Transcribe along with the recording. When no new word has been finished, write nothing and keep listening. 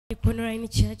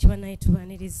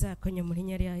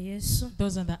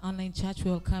Those on the online church,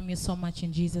 we welcome you so much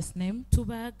in Jesus' name.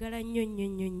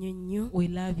 We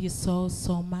love you so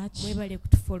much.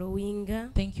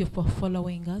 Thank you for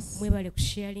following us.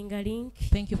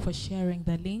 Thank you for sharing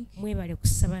the link.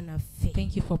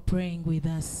 Thank you for praying with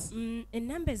us. The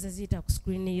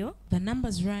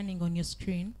numbers running on your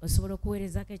screen. You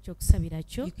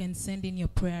can send in your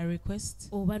prayer request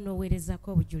or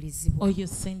you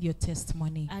send your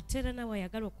testimony. And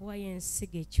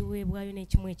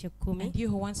you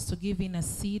who wants to give in a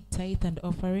seed, tithe and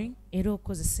offering, you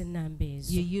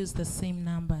use the same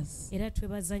numbers. And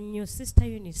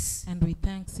we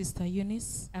thank Sister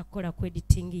Eunice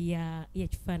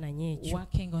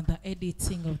working on the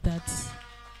editing of that.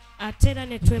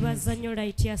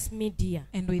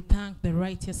 And we thank the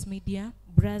Righteous Media,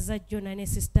 Brother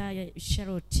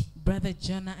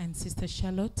Jonah and Sister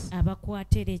Charlotte,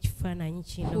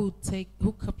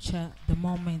 who capture the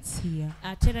moments here.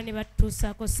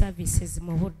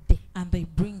 And they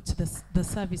bring to the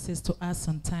services to us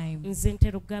on time.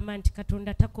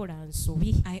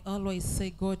 I always say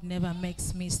God never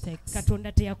makes mistakes. God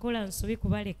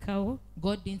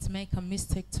didn't make a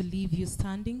mistake to leave you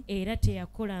standing.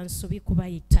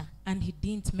 And he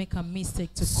didn't make a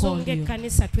mistake to call you.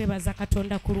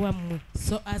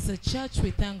 So as a church,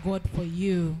 we thank God for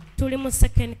you. 2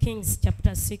 Kings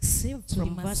chapter 6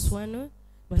 from verse 1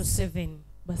 to 7.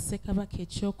 2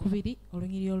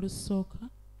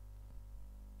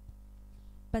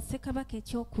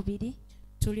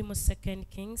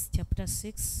 Kings chapter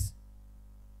 6.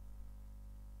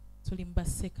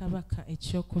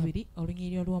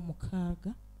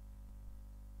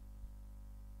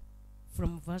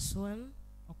 From verse 1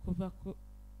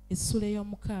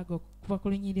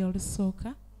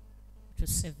 to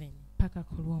 7.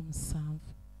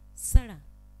 Sarah,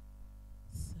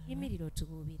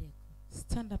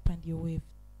 stand up and you wave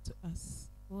to us.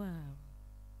 Wow.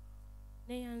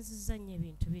 Thank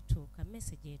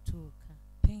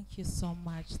you so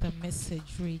much. The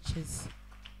message reaches.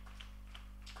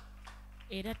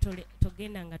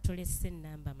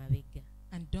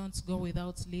 And don't go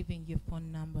without leaving your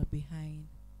phone number behind.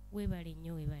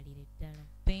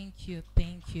 Thank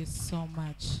you so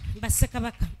much.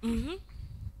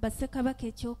 Basekabaka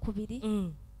ekyokubiri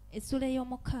essula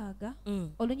ey'omukaaga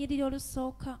olunyiriri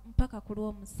olusooka mpaka ku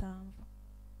lw'omusanvu.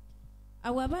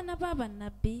 Awo abaana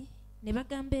b'abannabbi ne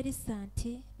bagamba Erisa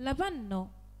nti, laba nno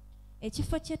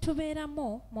ekifo kye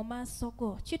tubeeramu mu maaso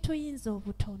go kituyinza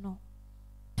obutono.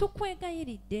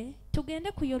 Tukwegayiridde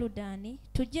tugende ku Yoludaani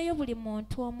tuggyeyo buli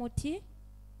muntu omuti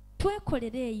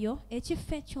twekolere eyo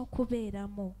ekifo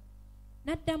eky'okubeeramu.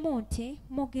 N'addamu nti,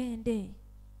 mugende.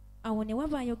 Awo ne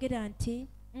waba ayogera nti,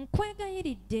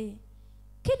 nkwegayiridde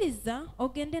kkiriza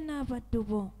ogende n'abaddu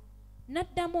bo.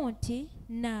 N'addamu nti,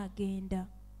 naagenda.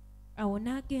 Awo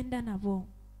n'agenda nabo.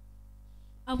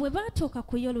 Bwe baatuuka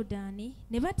ku Yoludaani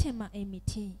ne batema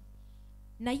emiti.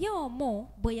 Naye omu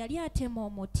bwe yali atema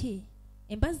omuti,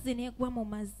 embazzi n'egwa mu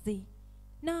mazzi.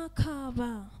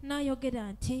 N'akaaba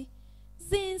n'ayogera nti,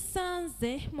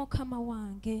 zinsanze mukama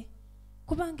wange,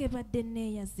 kubanga ebadde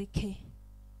neeyazike.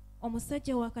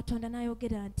 Omusajja wa Katonda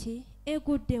n'ayogera nti,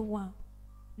 egudde wa?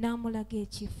 N'amulaga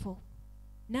ekifo.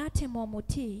 N'atema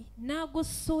omuti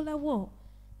n'agussuulawo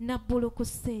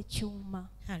n'abbulukusa ekyuma.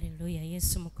 Hallelujah.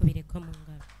 Yesu mukubireko mu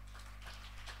ngalo.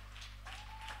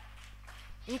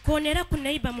 Nkonera ku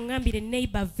neighbor mungambire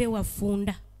neighbor ve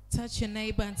wafunda. Touch your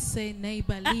neighbor and say,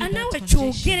 neighbor, leave that congestion.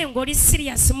 congestion. Ngoli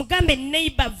serious mugambe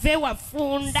neighbor ve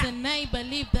wafunda. Say, neighbor,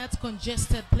 leave that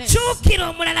congested place. Chukira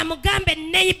omulala mugambe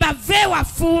neighbor ve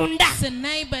wafunda. Say,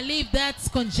 neighbor, leave that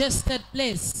congested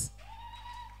place.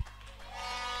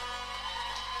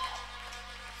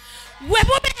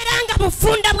 Webuberanga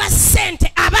bufunda bwa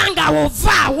sente abanga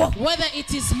ovaawo. Whether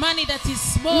it is money that is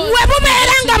small,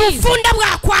 webuberanga bufunda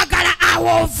bwa kwagala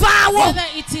awovaawo. whether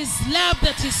it is love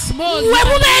that is small,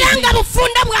 webuberanga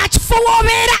bufunda bwa kifo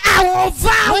wobeera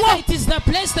awovaawo. whether it is the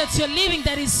place that you're living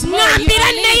that is small, you Nambira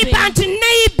are neighbor living. nti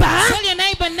neighbor, Tell your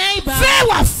neighbor, ve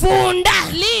wafunda.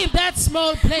 leave that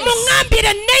small place.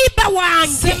 Mungambire neighbor Say,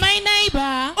 wange my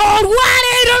neighbor,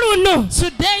 olwaleero luno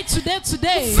today,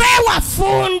 ve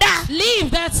wafunda.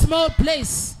 leave that small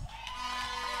place.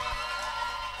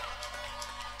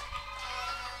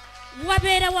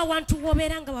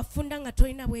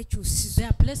 There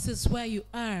are places where you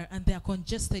are and they are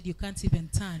congested, you can't even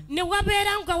turn.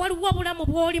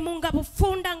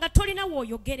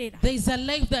 There is a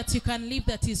life that you can live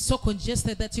that is so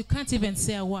congested that you can't even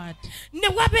say a word. And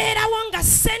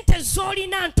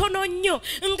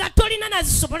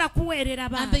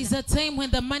there is a time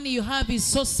when the money you have is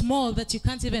so small that you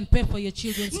can't even pay for your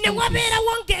children's school fees.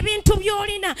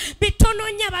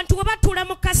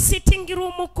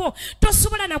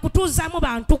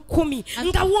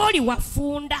 And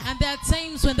there are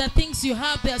times when the things you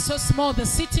have, they are so small, the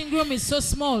sitting room is so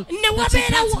small that you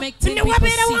can't make 10 people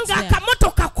sit there.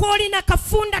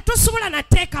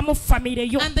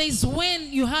 And there is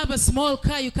when you have a small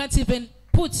car, you can't even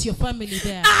put your family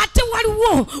there.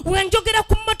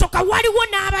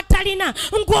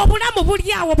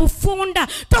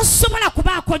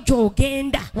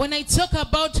 When I talk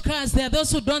about cars, there are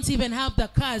those who don't even have the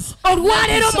cars.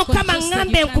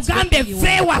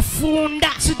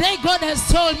 Today God has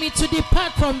told me to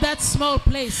depart from that small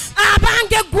place.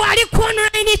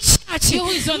 You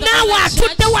who is on the other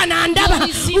church, you who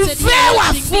is seated here,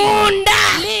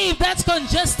 leave that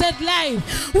congested life.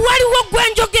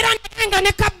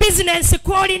 Ne ka business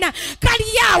kolina kali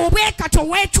yawo bwekato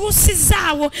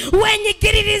wekyusizaawo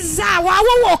wenyigiririzaawo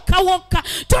awo wokka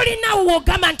tolina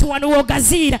wogamba nti wano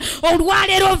wogazira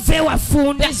olwaleero ve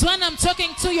wafunda. There's one I'm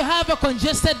talking to, you have a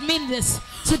congested meanness.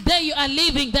 Today you are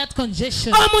leaving that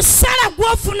congestion. Omusala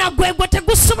gwofuna gwegwe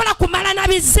tegusobola kumala na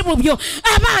bizibu byo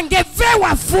abange ve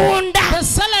wafunda. The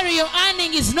salary you're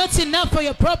earning is not enough for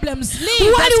your problems.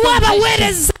 Leave that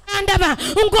congestion. Ndaba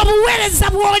ng'obuweereza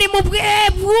bw'oli mu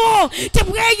bwebwo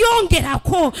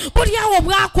tebweyongerako buli awo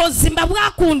bwakozimba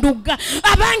bwakundugga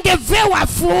abange ve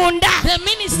wafunda. The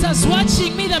ministers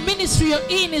watching me, the ministry you're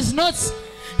in is not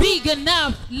big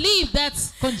enough. Leave that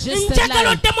congested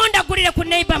life.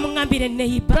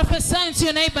 Prophesy to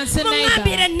your neighbor and say, neighbor.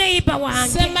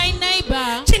 Say, my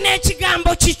neighbor.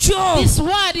 This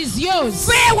word is yours.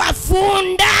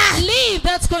 Leave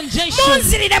that congestion.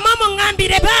 Say,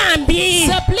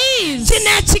 please.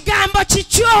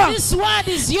 This word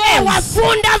is yours.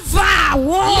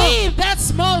 Leave that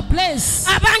small place.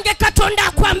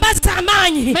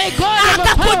 May God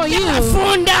empower you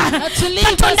to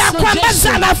leave that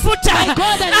congestion.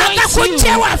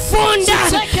 Akakuchewa funda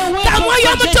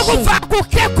kamwoyo mutukuvu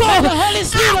akukeko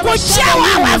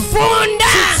akuchewa wafunda.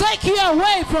 Take you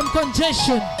away from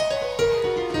congestion.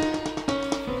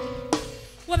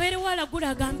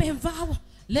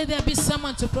 Let there be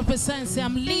someone to prophesy and say,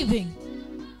 I'm leaving.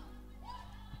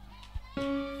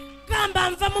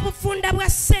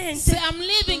 Say, I'm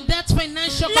leaving that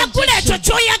financial congestion.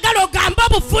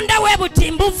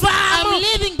 I'm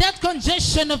leaving that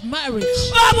congestion of marriage.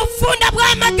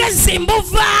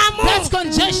 That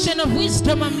congestion of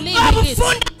wisdom, I'm leaving it.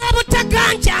 I'm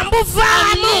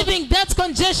leaving that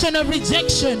congestion of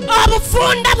rejection. I'm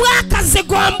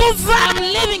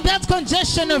leaving that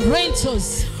congestion of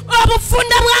rentals. I'm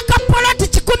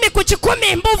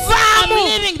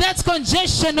leaving that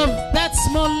congestion of that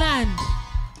small land.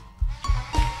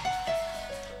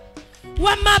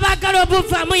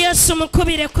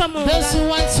 Those who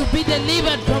want to be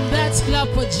delivered from that club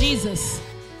for Jesus.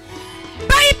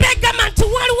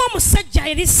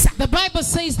 The Bible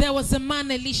says there was a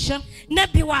man, Elisha,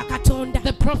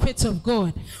 the prophet of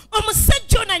God.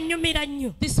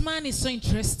 This man is so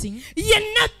interesting. He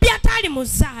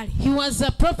was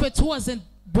a prophet who wasn't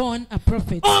born a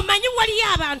prophet.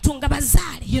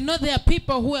 You know there are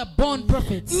people who are born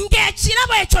prophets. The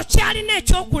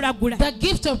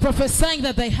gift of prophesying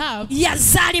that they have,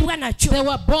 they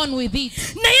were born with it.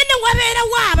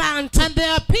 And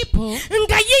there are people,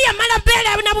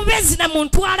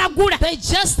 they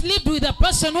just lived with a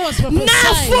person who was prophesying,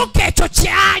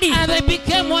 and they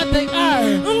became what they are.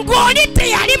 The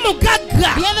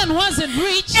other one wasn't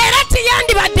rich, and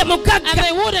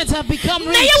they wouldn't have become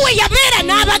rich.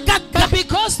 But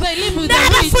because they live with the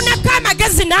rich,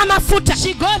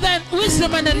 she got that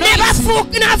wisdom and anointing,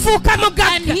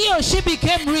 and he or she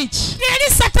became rich.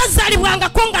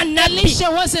 Elisha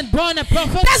wasn't born a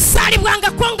prophet.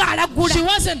 She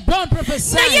wasn't born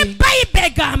prophesying.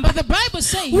 But the Bible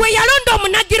says when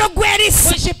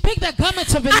she picked the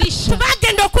garments of Elisha, by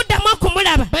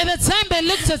the time they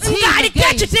looked at him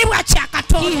again,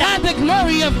 he had the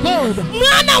glory of God.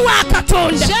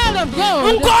 Child of God.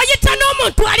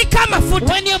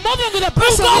 When you're moving with a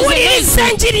person who is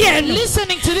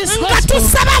listening to this gospel,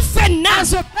 as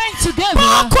we're praying together,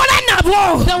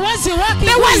 the ones you're working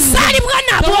with,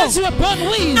 the ones you were born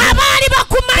with, the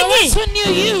ones who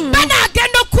knew you, by the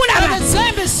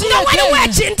time they see you again,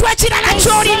 there's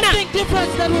something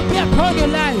different that will be upon your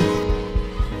life.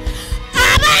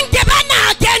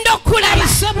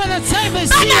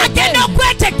 Bwana agenda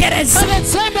okwetegereza.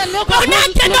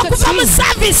 Onagenda okuva mu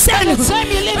service eno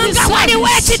nga waliwo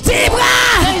ekitiibwa.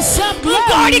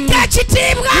 Ng'oliko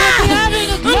ekitiibwa.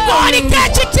 Ng'oliko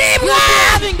ekitiibwa.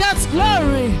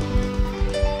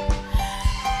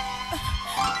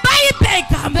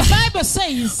 The Bible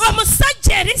says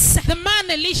the man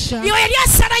Elisha, when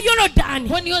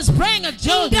he was praying at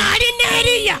Jordan,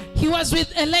 he was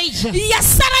with Elijah. He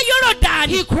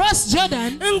crossed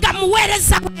Jordan when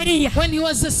he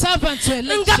was a servant to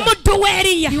Elijah.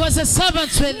 He was a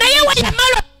servant to Elijah.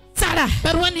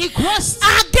 But when he crossed,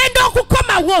 by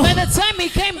the time he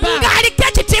came back,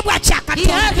 he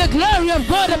had the glory of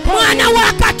God upon him.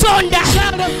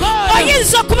 Child of God. Maybe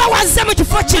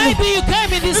you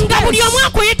came in this place.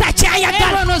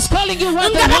 Everyone was calling you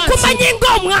what they wanted.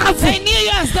 They knew you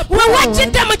as the poor one. By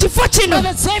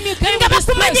the time you came in this place,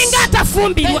 they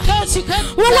thought you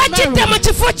can't get married.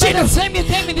 By the time you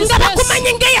came in this place,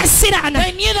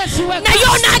 they knew that you were cursed.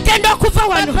 But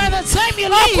by the time you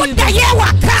leave,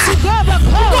 to go back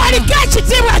home,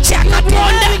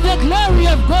 having the glory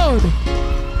of God.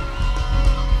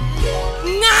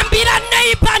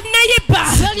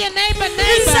 Tell your neighbor, I'm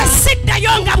not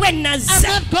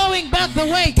going back the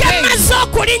way I came.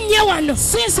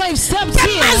 Since I've stepped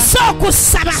here,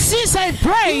 since I've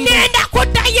prayed, I'm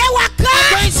going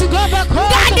to go back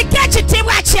home. Having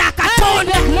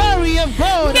the glory of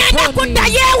God upon me. I'm going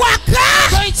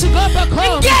to go back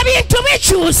home.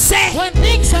 When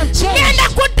things have changed,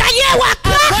 I'm going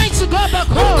to go back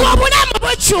home. When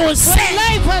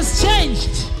life has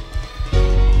changed.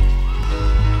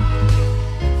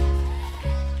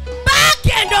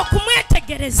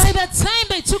 By the time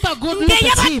they took a good look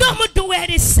at him, the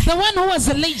one who was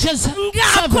Elijah's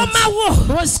servant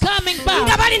was coming back.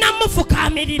 They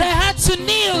had to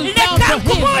kneel down for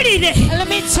him. And let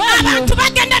me tell you,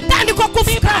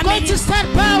 people are going to start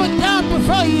bowing down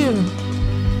before you.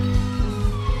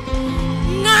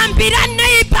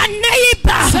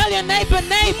 Tell your neighbor,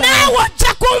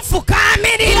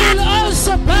 he will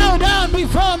also bow down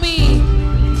before me.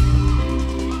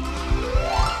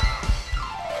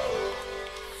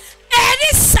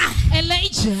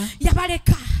 Elijah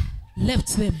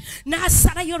left them.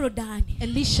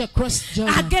 Elisha crossed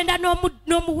Jordan,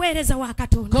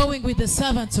 going with the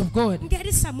servants of God.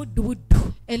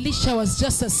 Elisha was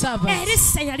just a servant.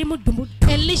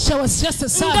 Elisha was just a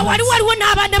servant. There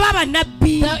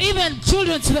are even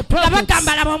children to the prophets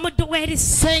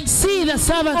saying, see the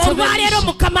servants of Elisha.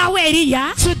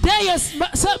 Today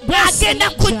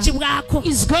Elijah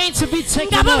is going to be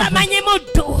taken over.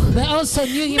 They also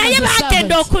knew him as a servant.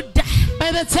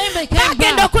 By the time they came back,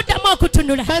 by the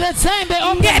time they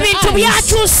opened their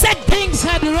eyes, things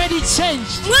had already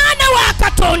changed.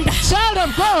 Child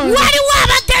of God, they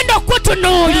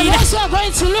are also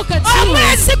going to look at you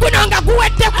as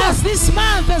this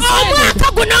month has ended,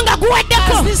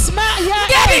 as this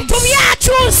year ends,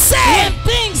 when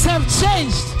things have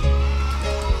changed.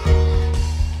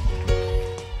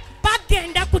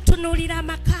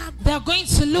 They are going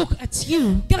to look at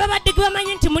you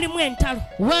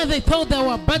where they thought there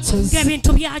were battles.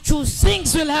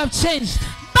 Things will have changed.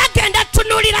 They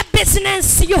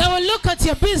will look at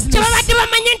your business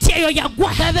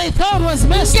that they thought was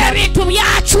messed up. Things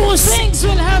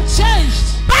will have changed.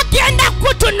 They are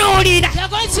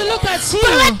going to look at you, the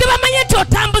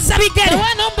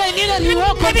one whom they needed to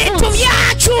walk on foot.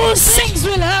 Things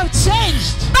will have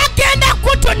changed. They are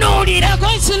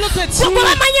going to look at you, the one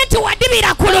whom they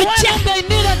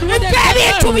needed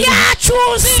to read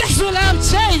things will have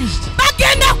changed. They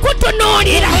are going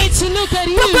to look at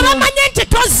you,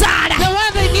 the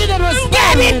one they needed was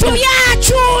married.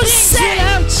 Things will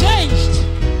have changed.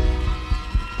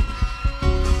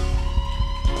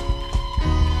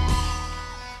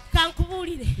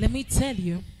 Let me tell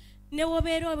you,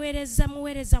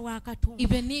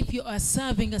 even if you are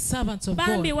serving a servant of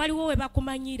God,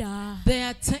 there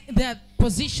are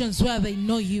positions where they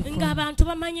know you from.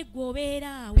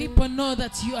 People know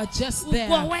that you are just there.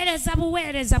 You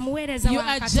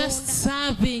are just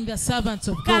serving a servant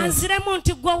of God. I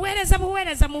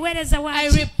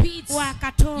repeat, you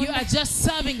are just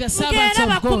serving a servant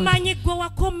of God.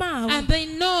 And they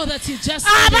know that you just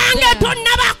there.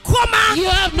 You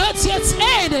have not yet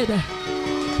ended.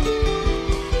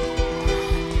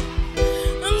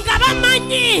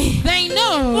 They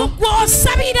know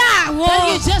that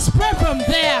you just pray from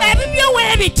there.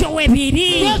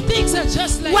 Your things are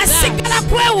just like that.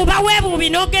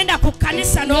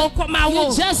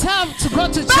 You just have to go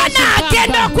to church and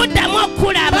come back.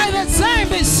 By the time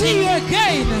they see you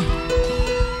again,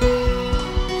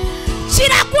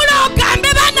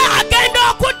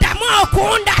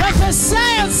 okunda. Prophesy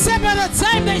and say by the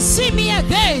time they see me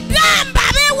again. Gamba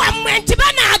bewammwe nti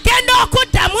banaagenda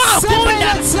okuddamu Say by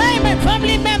okunda. the time my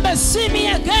family members see me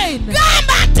again.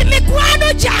 Gamba nti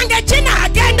mikwano gyange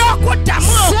kinaagenda okuddamu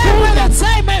Say okunda. by the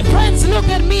time my friends look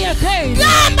at me again.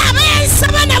 Gamba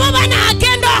bensaba nabo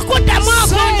banaagenda okuddamu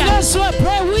Say okunda. those who I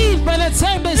pray with by the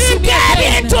time they see me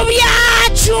again. Ng'ebintu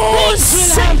Things will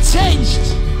byakyuse. have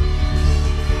changed.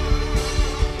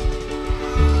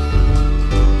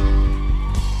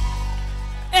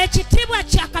 Ekitiibwa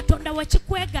kya Katonda we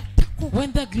kikwegattako.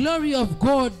 When the glory of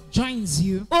God joins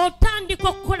you, Otandika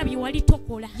okukola bye wali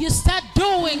tokola. you start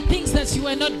doing things that you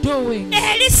were not doing.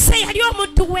 Elisa yali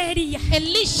omuddu w'Eriya.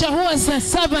 Elisha, who was a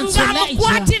servant to Elijah,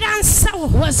 Ng'amukwatira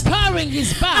nsawo. was carrying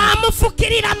his bag,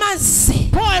 Amufukirira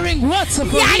mazzi. pouring water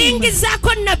for him,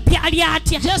 Yalingizaako nnabbi ali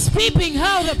atya. just peeping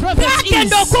how the prophet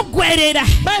Bagenda is. okuggwerera.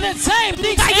 By the time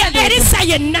things Nga ye ended, Elisa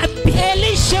ye nnabbi.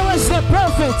 Elisha was the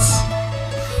prophet.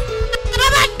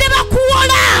 Ababadde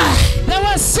bakuwola. They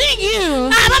were seeing you.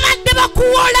 Ababadde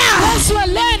bakuwola. Those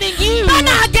were learning you.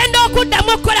 Banaagenda okuddamu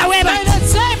okukola By weebati.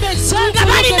 the time they start Nga to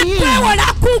look balina at you, kwewola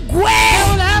ku they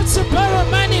ggwe. will have to borrow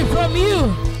money from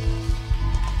you.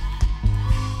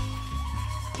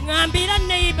 Ngambira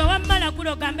neyiba wammala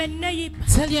gulo gambe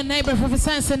neyiba. Tell your neighbor,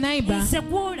 prophesy and say, neighbor, Nze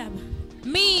gw'olaba.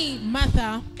 me,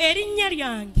 Martha, Erinnya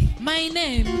lyange my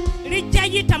name lijja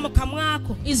yita mu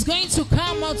kamwako. is going to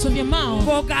come out of your mouth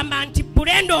Ng'ogamba nti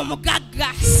Brenda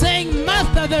omugagga. saying,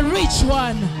 Martha, the rich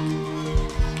one.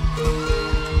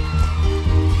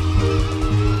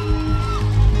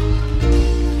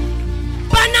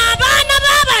 Bano abaana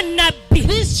b'abannabbi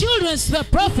These children, the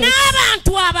prophets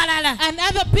n'abantu abalala and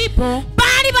other people,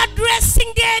 baali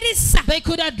badressinga Erisa. they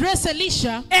could address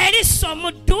Elisha, Erisa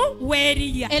omuddu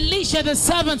w'Eriya. Elisha, the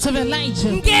servant of Elijah.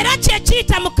 Ng'era kye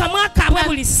kiyita mu kamwa kaabwe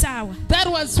buli ssaawa. That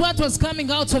was what was coming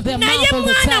out of their Naye mouth all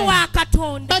the mwana time. wa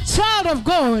Katonda But child of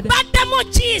God, baddamu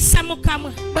okiyisa mu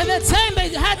kamwa. by the time they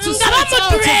had to Nga sort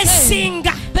out of him,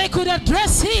 bamudressinga. they could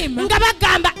address him. Nga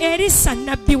bagamba Erisa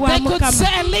nnabbi wa They could Mukama.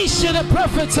 say, Elisha, the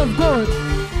prophet of God.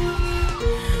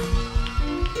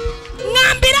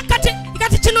 Ngambira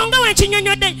kati kino nga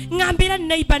wenkinyonyodde ngambira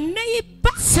neighbor.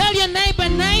 Tell your neighbor,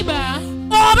 neighbor,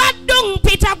 Obadde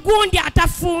mpita gundi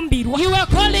atafumbirwa. you are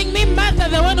calling me Martha,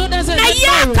 the one who doesn't Naye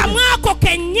get married. akamwa ako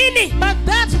kennyini But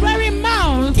that very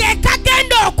mouth, ke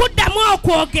kagenda okuddamu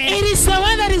okwogera it is the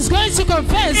one that is going to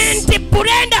confess nti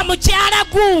Brenda mukyala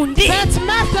gundi. that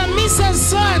Martha misses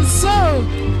so and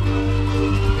so.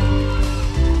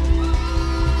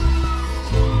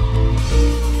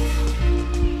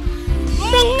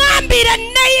 Muŋŋambire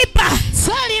neighbor.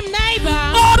 Tell him, neighbor,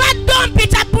 Obadde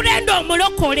mpita Brenda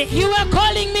omulokole. you are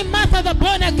calling me Martha, the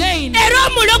born again, Era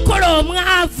omulokole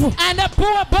omwavu. and a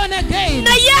poor born again.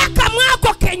 Naye akamwa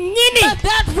ako kennyini But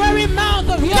that very mouth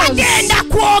of yours, kagenda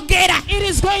kwogera it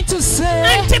is going to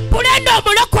say nti Brenda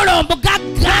omulokole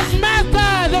omugagga. that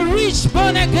Martha, the rich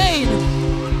born again.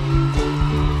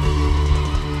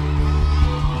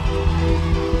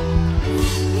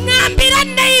 Ngambira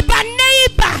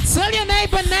neighbor. Tell your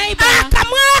neighbor, neighbor,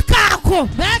 Akamwa kaako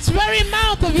that very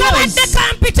mouth of yours kabadde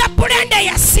kampita Brenda was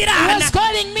yasiraana.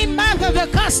 calling me Martha, the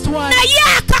cursed one. Naye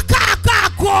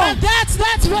akakaako But that's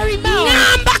that very mouth.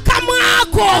 ngamba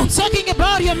kamwako I'm talking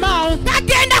about your mouth.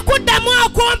 kagenda kuddamu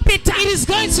okumpita. It is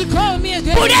going to call me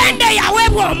again. Brenda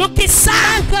yaweebwa omukisa.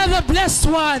 Martha, the blessed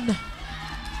one.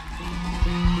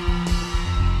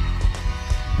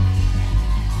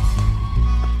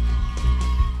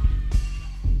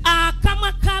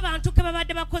 Akamwa k'abantu ke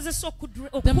babadde bakozesa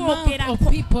The mouth of okwogerako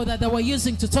people that they were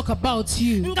using to talk about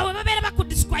you. nga bwe babeera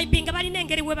bakudescribinga balina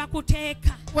engeri we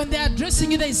bakuteeka. When they're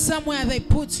addressing you, there's somewhere they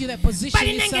put you, they position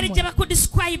you Balina engeri gye somewhere.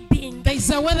 bakudescribinga. There's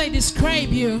a way they describe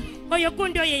you. Oyo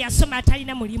gundi oyo yasoma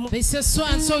atalina mulimu. They say so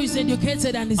and so is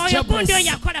educated and is Oyo jobless. gundi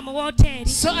oyo akola mu woteeri.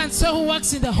 So and so who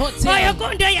works in the Oyo hotel.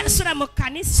 gundi oyo asula mu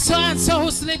kkanisa. So and so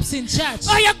who sleeps in church.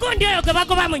 Oyo gundi oyo gwe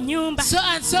bagoba mu nnyumba. So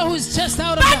and so who's just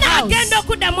out of the Banaagenda house.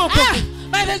 okuddamu okwo.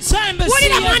 By the time they see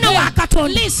Wulira you mwana wa again,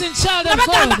 Katonda. listen, child Nga of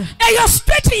bagamba God. eyo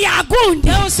street ya gundi.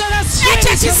 They will say that's Ekyo straight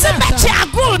to kisimba Martha.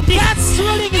 kya gundi. That's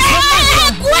ruling is for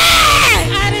Martha.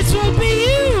 Gwe! And it will be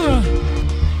you.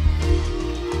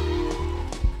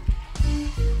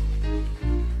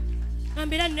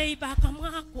 Ambira neighbor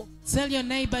akamwako Tell your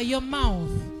neighbor, your mouth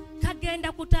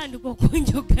kagenda kutandika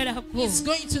okunjogerako. is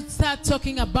going to start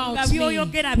talking Nga about me.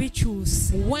 byoyogera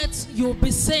bikyuse. What you'll be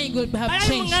saying will have Alayi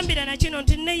changed. mungambira na kino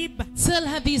nti neighbor Tell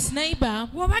her this, neighbor,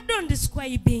 wabadde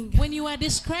ondescribinga when you are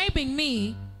describing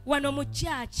me,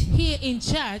 Here in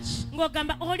church,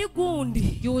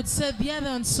 you would say the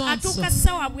other one so and so,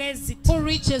 who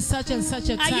reaches such and such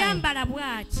a time,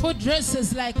 who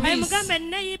dresses like this.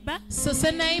 So say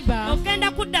neighbor,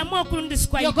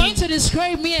 you're going to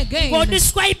describe me again,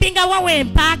 describing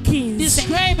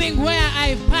where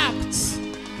I parked.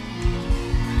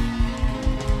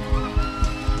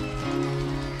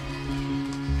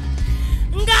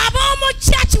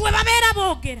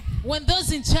 When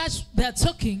those in church they're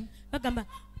talking, the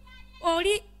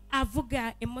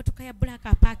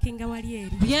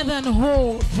other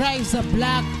who drives a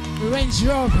black Range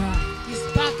Rover is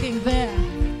parking there.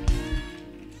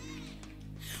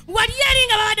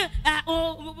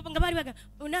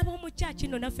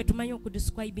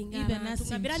 Even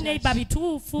us in church,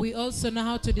 we also know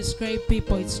how to describe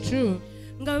people. It's true.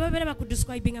 The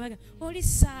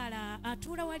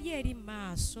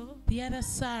other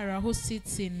Sarah who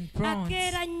sits in front,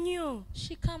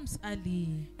 she comes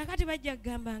early. Now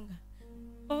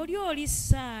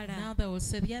they will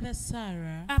say the other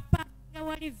Sarah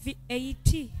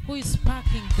who is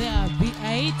parking there,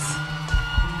 V8.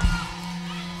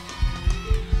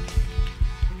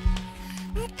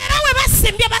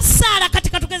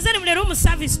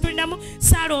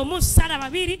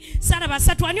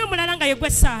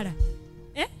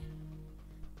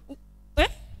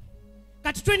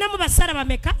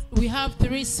 We have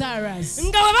 3 Sarahs.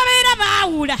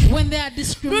 When they are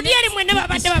discriminating,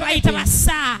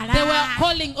 they were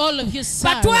calling all of you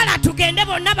Sarah.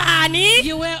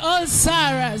 You were all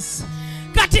Sarahs.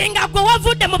 Now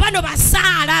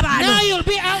you'll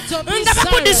be out of these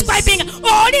describing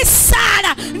only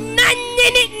Sarah.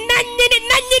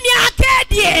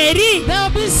 They'll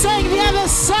be saying the other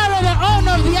Sarah, the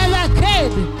owner of the other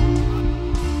kid.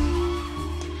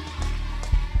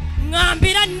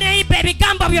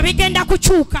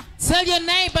 Tell your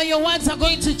neighbor your words are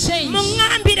going to change.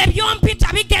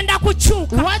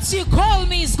 What you call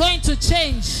me is going to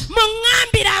change.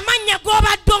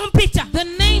 The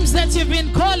names that you've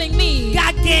been calling me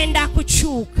are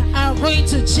going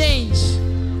to change.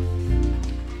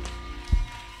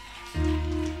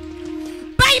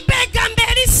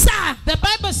 The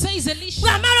Bible says Elisha,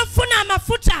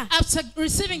 after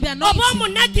receiving the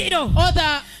anointing or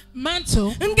the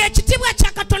mantle, and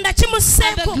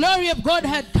the glory of God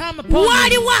had come upon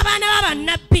him,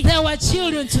 there were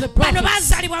children to the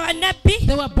prophets.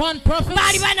 They were born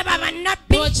prophets.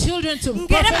 They were children to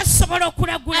prophets,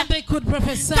 and they could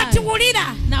prophesy.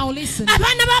 Now listen.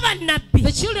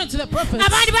 The children to the prophets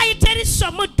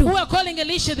who were calling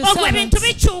Elisha the servant,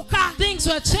 things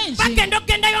were changing.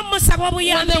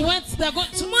 When they went, they're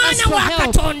going to ask for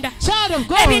help. Child of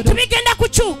God,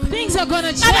 things are going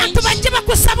to change.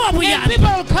 And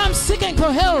people will come seeking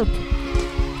for help.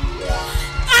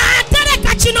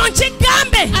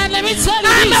 And let me tell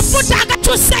you this, you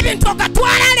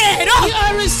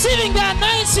are receiving the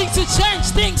anointing to change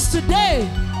things today.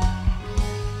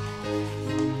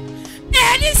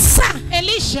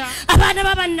 Elisha,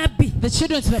 the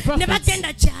children to the prophets,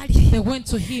 they went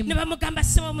to him and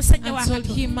told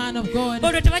him, man of God. They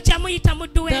are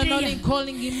not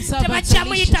calling him servant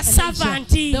Elijah.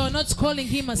 They were not calling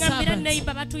him a servant.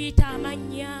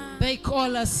 They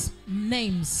call us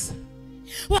names.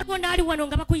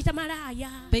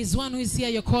 There's one who is here,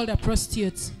 you're called a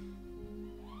prostitute.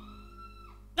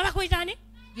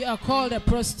 You are called a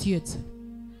prostitute.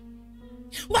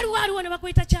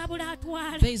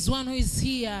 There's one who is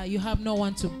here, you have no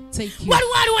one to take you.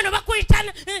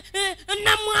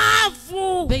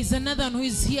 There's another one who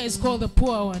is here, is called the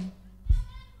poor one.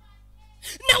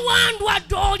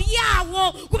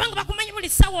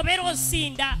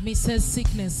 Mrs.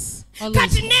 Sickness.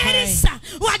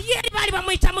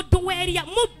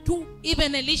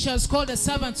 Even Elisha was called a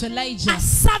servant to Elijah. A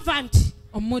servant.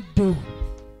 Or muddu.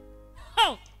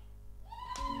 Oh.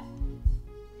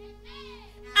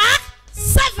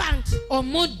 Servant or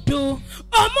muddu.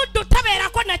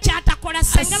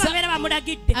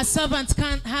 A servant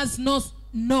has no.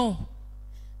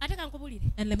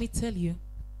 And let me tell you,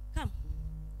 come,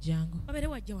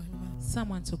 Jango,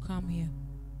 someone to come here.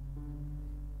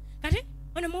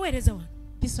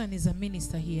 This one is a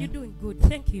minister here. You're doing good,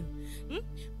 thank you.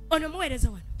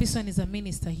 This one is a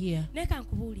minister here.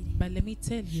 But let me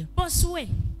tell you,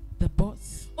 the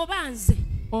boss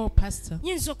or pastor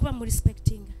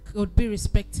would be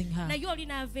respecting her.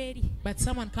 But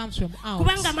someone comes from out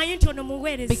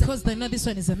because they know this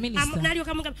one is a minister.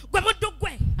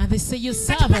 And they say, you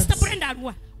servants,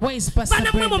 where is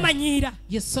Pastor Brenda?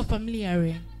 You're so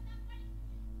familiar.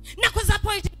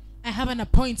 I have an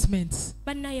appointment.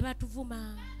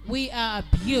 We are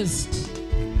abused.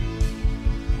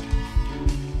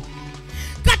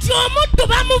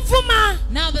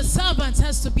 Now the servant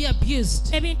has to be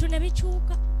abused.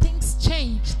 Things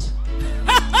changed.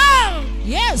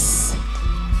 Yes.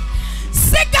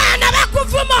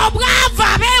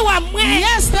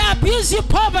 Yes, they abuse your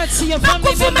poverty, your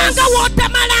family members. They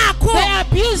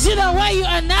abuse you the way you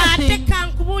are nothing.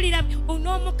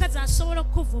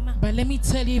 But let me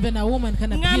tell you, even a woman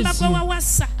can abuse you.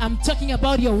 I'm talking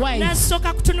about your wife.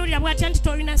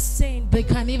 They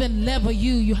can even level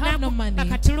you. You have no money.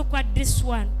 And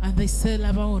they say,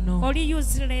 oh no, you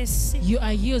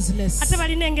are useless.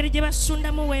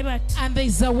 And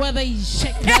there's a way they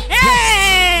shake that.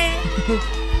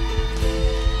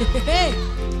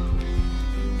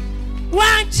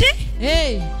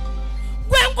 Hey.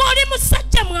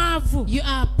 You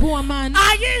are a poor man.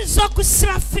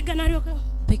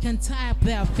 They can tie up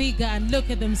their figure and look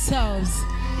at themselves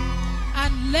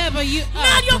and level you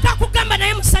up.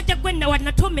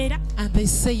 And they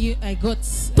say, I got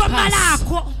pass.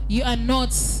 You are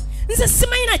not.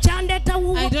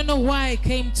 I don't know why I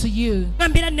came to you.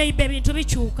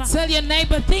 Tell your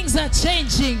neighbor, things are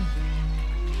changing.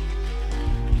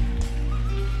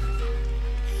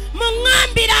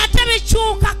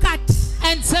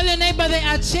 And tell your neighbor, they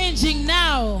are changing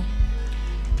now.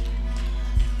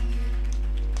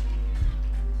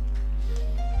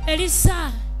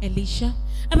 Elisha.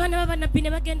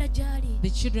 The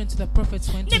children to the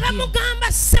prophets went to him.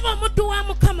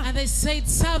 And they said,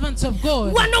 servants of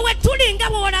God,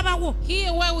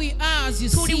 here where we are, as you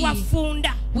see,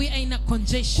 we are in a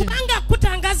congestion.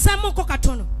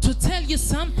 To tell you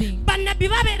something,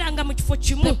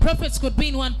 the prophets could be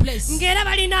in one place, and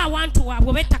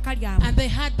they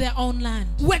had their own land.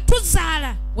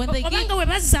 When they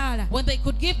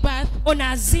could give birth,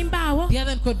 the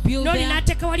other could build there,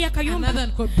 another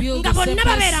could build the same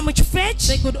place.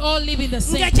 They could all live in the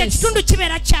same place.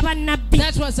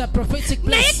 That was a prophetic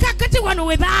place.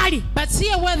 But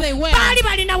here where they were,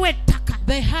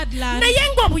 they had land,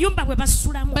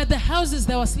 but the houses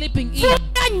they were sleeping in,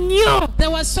 they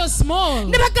were so small.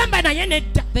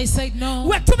 They said,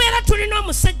 no,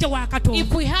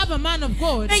 if we have a man of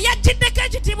God who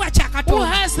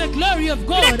has the glory of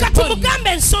God,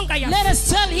 let us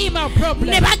tell him our problem.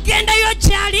 They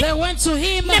went to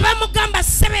him and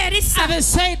they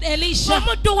said, Elisha,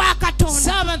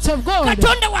 servant of God,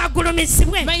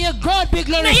 may your God be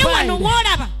glorified.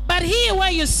 But here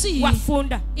where you see,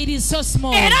 it is so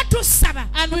small.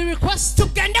 And we request, we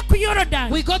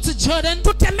go to Jordan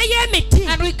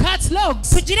and we cut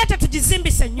logs. We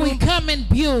come and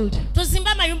build.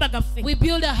 We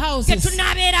build our houses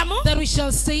that we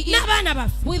shall stay in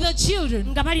with the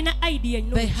children.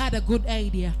 They had a good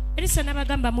idea.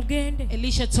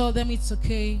 Elisha told them, it's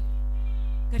okay.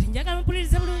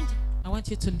 I want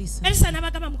you to listen.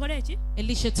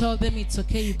 Elisha told them, it's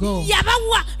okay, you go.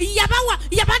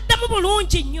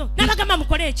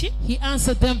 He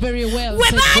answered them very well.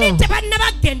 Said,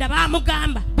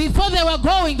 before they were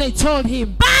going, they told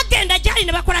him.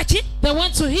 They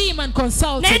went to him and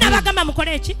consulted him.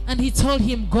 And he told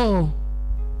him, go.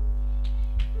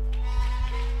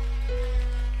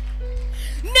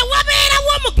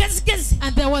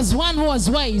 And there was one who was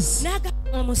wise.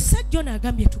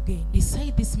 He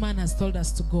said, this man has told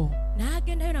us to go.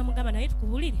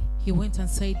 He went and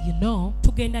said, you know,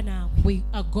 we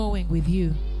are going with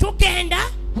you.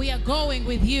 We are going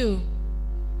with you.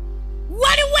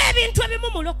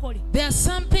 There are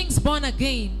some things born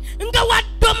again.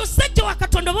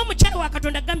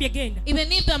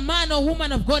 Even if the man or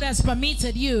woman of God has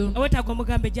permitted you,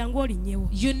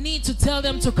 you need to tell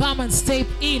them to come and step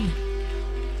in.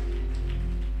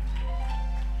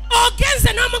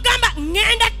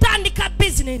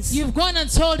 You've gone and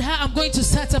told her, I'm going to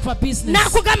start up a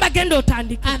business.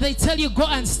 And they tell you, go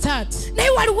and start. There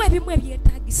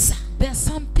are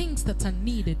some things that are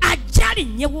needed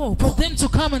for them to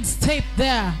come and step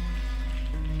there.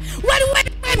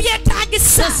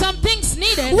 There are some things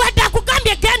needed.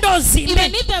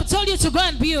 Even if they've told you to go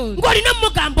and build,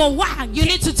 you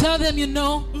need to tell them, you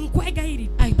know,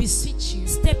 I beseech you,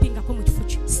 step in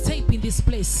this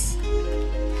place.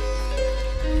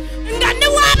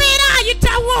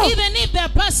 Even if they're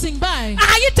passing by,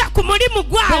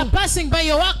 they're passing by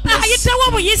your workplace,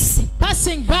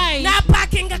 passing by,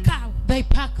 they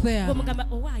park there.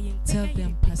 Tell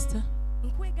them, Pastor,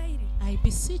 I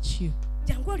beseech you,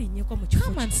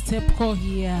 come and step call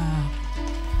here.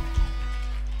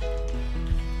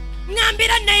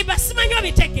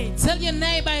 Tell your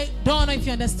neighbor, I don't know if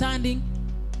you're understanding.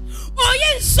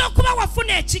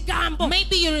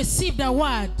 Maybe you received a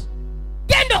word.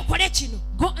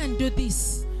 Go and do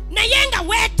this.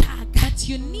 But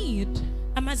you need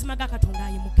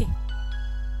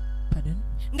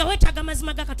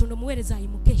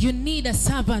You need a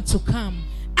servant to come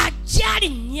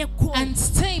and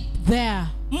stay there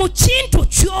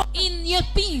in your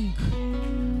thing.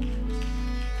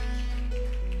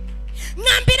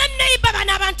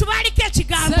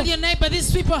 Tell your neighbor,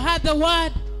 these people had the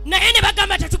word,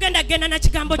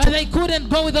 but they couldn't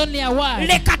go with only a word.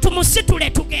 Let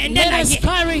us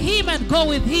carry him and go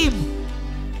with him.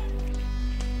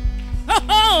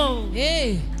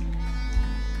 Hey.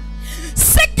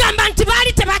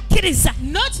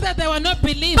 Not that they were not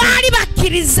believing,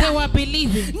 they were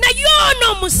believing.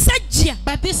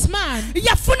 But this man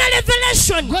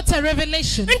got a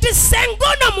revelation that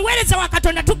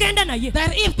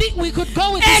if we could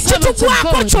go with this servant of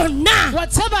God,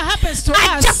 whatever happens to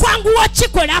us,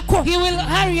 he will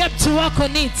hurry up to work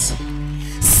on it.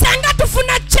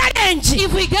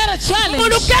 If we get a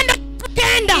challenge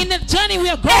in the journey we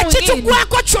are going in,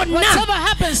 whatever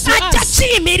happens to us,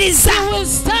 he will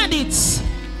stand it.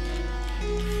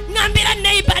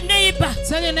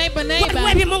 Tell your neighbor, there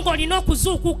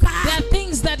are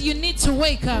things that you need to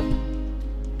wake up.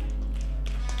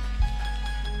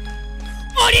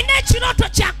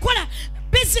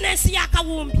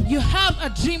 You have a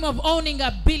dream of owning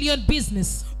a billion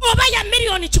business or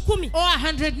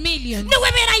 100 million,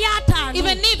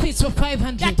 even if it's for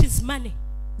 500. That is money.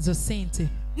 The saint.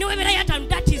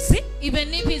 That is it.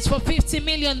 Even if it's for 50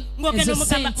 million, it's a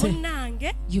saint.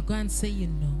 You go and say, you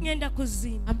know,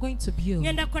 I'm going to build,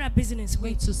 I'm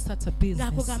going to start a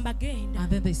business. And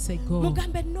then they say, go.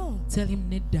 Tell him,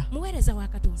 Neda,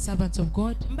 servant of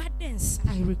God,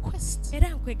 I request,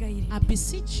 I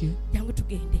beseech you,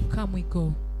 come we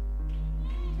go.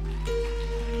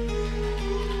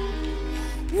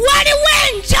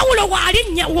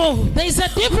 There is a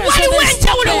difference when they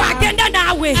step there,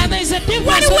 and there is a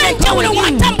difference when they come with you.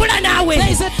 There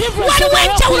is a difference when they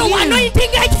walk with you.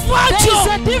 There is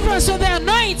a difference when they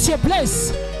anoint your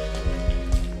place.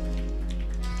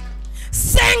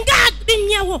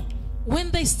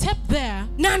 When they step there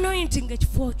and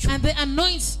they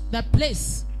anoint that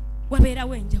place,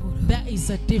 there is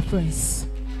a difference.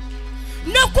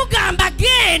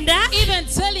 Even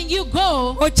telling you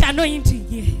go,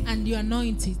 and you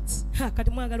anoint it.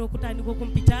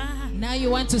 Now you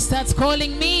want to start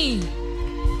calling me.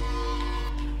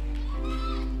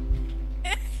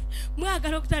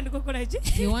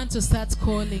 You want to start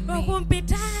calling me.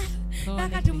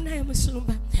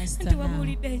 Pastor, now,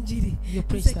 you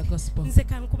preach the gospel.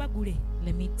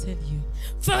 Let me tell you,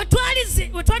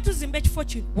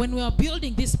 when we are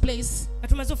building this place,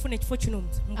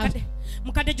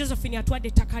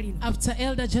 after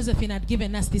Elder Josephine had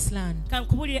given us this land,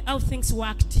 how things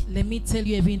worked. let me tell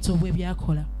you everything to where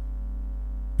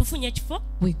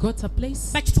we got a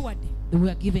place. We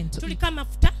were given to it.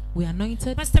 We are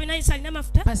anointed. Pastor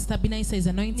Binaisa is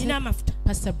anointed.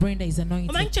 Pastor Brenda is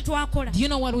anointed. Do you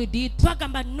know what we did?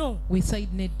 We said,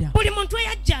 Neda,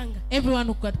 everyone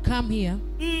who could come here,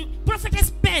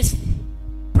 Prophetess Beth.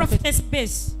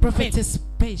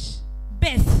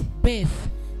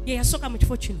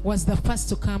 was the first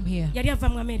to come here.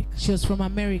 She was from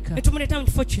America.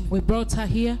 We brought her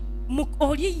here.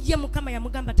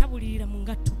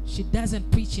 She doesn't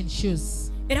preach in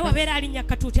shoes.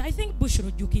 I think Bush.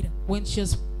 When she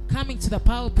was coming to the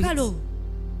pulpit,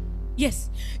 yes,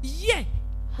 yeah.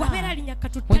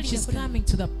 When she's coming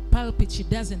to the pulpit, she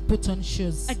doesn't put on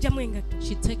shoes.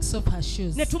 She takes off her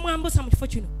shoes.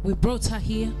 We brought her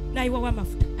here,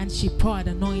 and she poured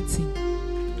anointing.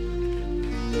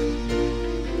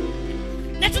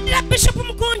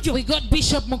 We got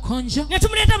Bishop Mukonjo.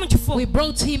 We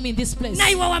brought him in this place.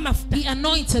 He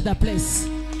anointed the place.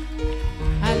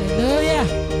 Hallelujah.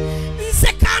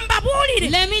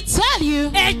 Let me tell you,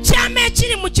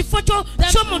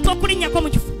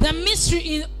 the mystery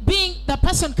in being the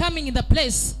person coming in the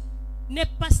place.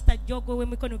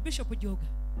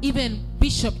 Even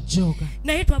Bishop Joga,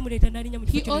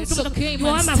 he also came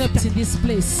and stepped in this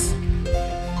place.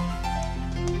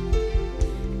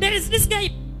 There is this guy,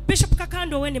 Bishop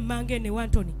Kakando, when Mange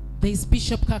Wantoni. There is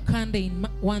Bishop Kakande in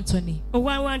Wantoni.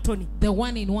 The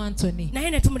one in Wantoni.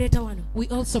 We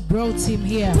also brought him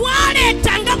here. We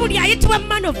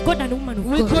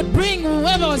could bring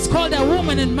whoever was called a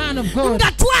woman and man of God.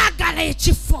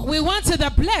 We wanted the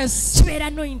blessed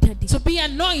to be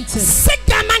anointed.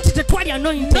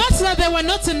 Not that they were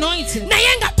not anointed,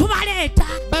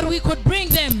 but we could bring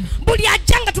them.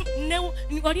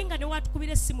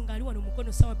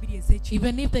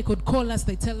 Even if they could call us,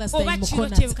 they tell us they're in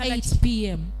Mukona at 8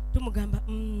 p.m.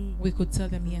 We could tell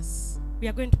them yes. We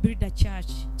are going to build a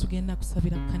church.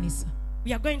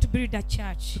 We are going to build a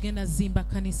church. Tugenda zimba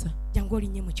kanisa. Jangu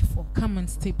olinye mu kifo. Come and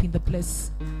step in the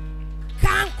place.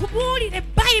 Kankubuulire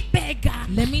Bible.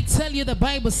 Let me tell you, the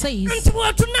Bible says, Nti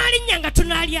bw'otunaalinyanga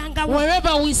tunaalyangawo.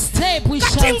 wherever we step, we shall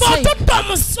Kati take.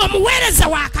 ng'otutta omuweereza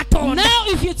wa Katonda. Now,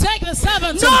 if you take the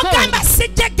servants of N'ogamba God,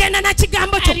 sijja genda na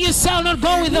kigambo and kyo. you shall not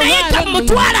go with the Naye word only,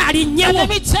 kamutwala and alinnyewo. let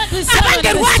me take the servant Abange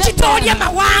and lwaki step toolya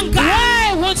down. mawanga?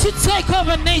 Why won't you take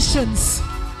over nations?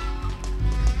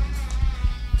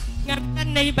 Ngamba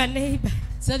neighbor.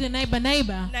 Tell your neighbor,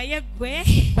 Naye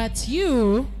ggwe but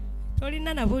you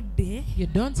tolina na budde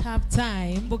don't have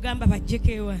time bugamba bajjeko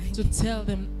ewange. to tell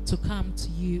them to come to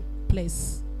you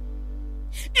place.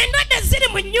 Endwadde ziri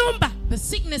mu nnyumba. The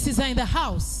sicknesses are in the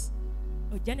house.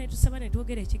 Ojja ne tusaba ne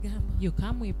twogera ekigambo. You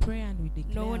come, we pray, and we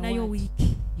declare N'owonayo a word.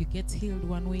 wiiki. You get healed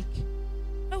 1 week.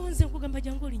 Awo nze nkugamba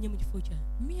jangu olinye mu kifo kyange.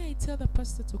 Me, I tell the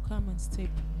pastor to come and stay in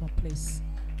my place.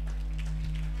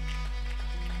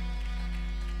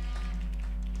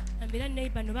 Ambira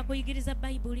neighbor no bakuyigiriza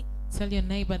Bayibuli. Tell your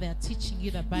neighbor they are teaching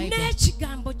you the Bible.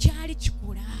 N'ekigambo kyali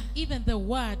kikola. Even the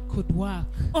word could work.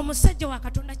 Omusajja wa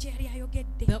Katonda kye yali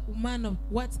ayogedde.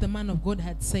 The man of God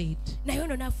had said. Naye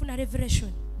ono n'afuna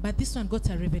revelation. But this one got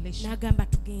a revelation. N'agamba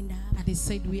tugenda. And he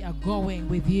said, we are going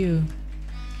with you.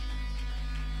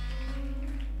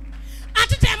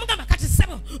 Ate teyamugamba kati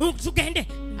ssebo tugende.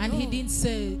 And he didn't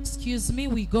say, excuse me,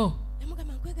 we go.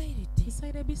 Yamugamba nkwegayiridde. He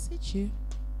said, I beseech you,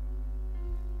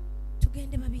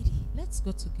 Tugende babiri. let's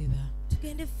go together.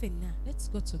 Tugende ffenna. Let's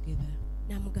go together.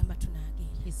 N'amugamba tunaagenda.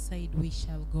 He said, we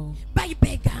shall go.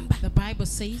 Bayibuli egamba. The Bible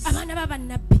says, Abaana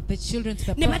b'abannabbi the children to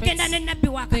the ne bagenda prophets, ne nnabbi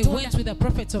wa they went Katonda. with the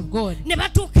prophet of God. Ne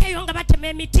batuuka eyo nga batema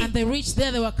emiti. And they reached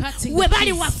there, they were cutting We the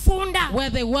bali trees. wafunda. Where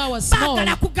they were was small.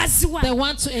 Baagala kugaziwa. They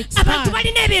want to Abantu expand.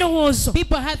 balina ebirowoozo.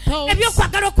 People had thoughts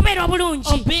Ebyokwagala okubeera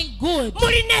obulungi. of being good.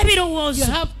 Mulina You ebirowoozo.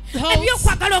 have thoughts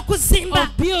Ebyokwagala okuzimba.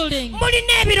 of building.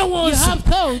 Mulina You ebirowoozo. have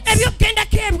thoughts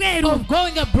Ebyokugendako ebweru. of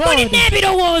going abroad. Mulina You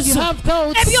ebirowoozo. have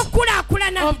thoughts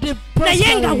Ebyokulaakulana. of the Naye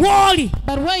nga prospering. w'oli.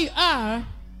 But where you are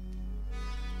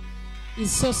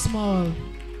is so small.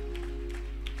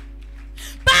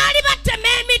 Baali batema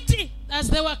emiti. As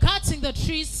they were cutting the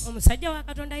trees, Omusajja wa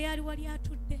Katonda yali wali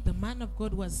atudde. the man of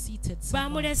God was seated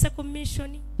somewhere. Baamuleese ku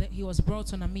mission. He was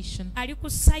brought on a mission. Ali ku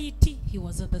site. He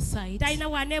was at the site. Talina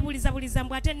waaneebulizabuliza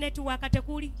mbu ate netiwaaka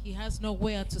tekuli. He has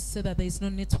nowhere to say that there is no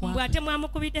network. Mbu ate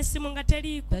mwamukubidde essimu nga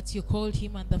teriiko. That you called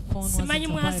him and the phone Simanyi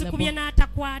wasn't mwazikubye available.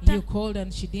 n'atakwata. You called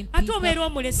and she didn't Ate pick obeera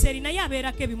up. omulese eri naye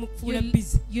abeerako ebimukufuula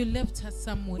bizi. You left her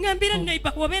somewhere. Ngambira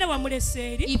neighbor obeera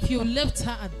wamulese eri If you left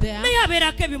her there, naye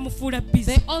abeerako ebimufuula bizi.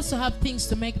 they also have things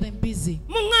to make them busy.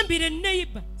 Muŋŋambire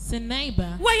neighbor Say,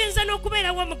 neighbor, wayinza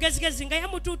n'okubeerawo omugezigezi nga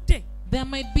yamututte there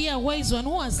might be a wise one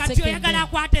who has kati taken oyagala them,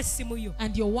 akwata essimu yo.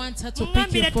 and you want her to pick your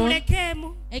Muŋŋambire phone.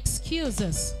 tulekeemu. Excuse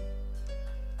us.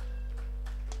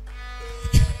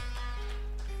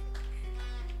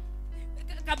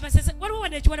 Kabasese waliwo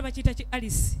wano ekiwala bakiyita ki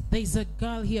Alice. There is a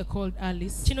girl here called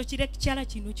Alice. Kino kirekyala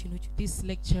kino. This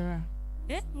lecturer.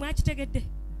 Mwakitegedde?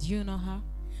 Do you know her?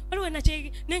 Waliwo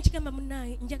nenkigamba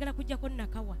munnange njagala kujjako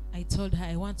Nakawa. I told her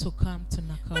I want to come to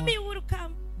Nakawa. Mami you will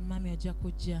come. Mami ojja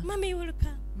kujja. Mami you will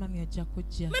come. Mami ojja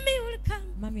kujja. Mami you will come.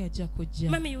 Mami ojja kujja.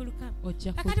 Mami you will come.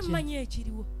 Ojja Kakati kujja. mumanyi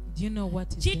ekiriwo. Do you know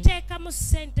what is there? Kiteekamu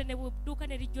ssente ne bwedduuka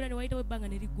ne lijjula ne wayitawo ebbanga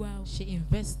ne liggwawo. She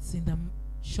invests in the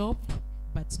shop,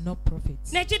 but no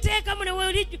profits. Ne kiteekamu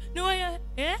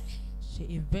She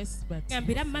invests, but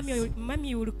ngambira mami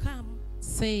you will come.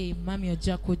 say, Mami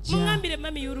ojja kujja. Muŋŋambire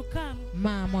mami you will come.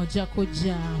 Mama ojja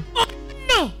kujja. Oh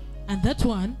no! And that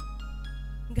one,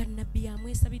 Nga nabbi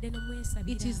yamwesabidde it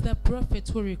n'omwesabira. is the prophet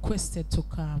who requested to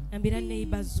come. Ngambira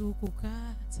neighbor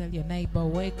zuukuka. Tell your neighbor,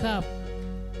 wake up.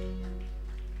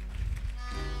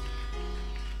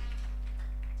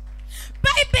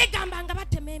 Bayibuli egamba nga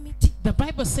batema emiti. The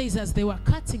Bible says as they were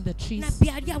cutting the trees, Nabbi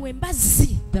ali awo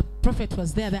embazzi the prophet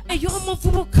was there.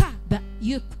 The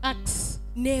youth axe,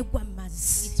 n'egwa mu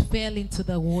mazzi. it fell into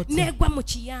the water. N'egwa mu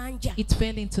kiyanja. It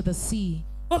fell into the sea.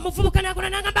 Omuvubuka n'akola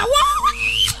n'agamba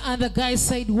woowe. And the guy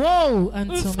said, whoa,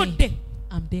 unto me, Nfudde.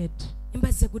 I'm dead.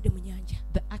 Embazzi egudde mu nyanja.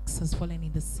 The axe has fallen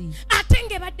in the sea. Ate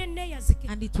ng'ebadde neeyazike.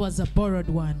 And it was a borrowed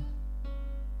one.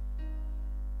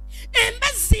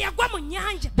 Embazzi yagwa mu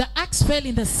nyanja. The axe fell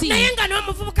in the sea, Naye nga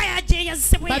n'omuvubuka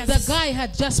yagyeeyazise but the bweyazise. guy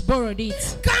had just borrowed it.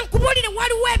 Kankubuulire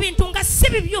waliwo ebintu nga si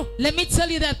bibyo. Let me tell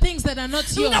you, there are things that are not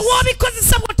yours. Nga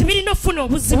w'obikozesa bw'oti birina ofuna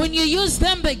obuzibu. When you use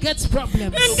them, they get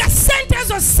problems. Nga ssente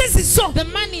ezo si zizo. The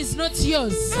money is not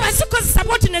yours. Wazikozesa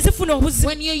bw'oti ne zifuna obuzibu.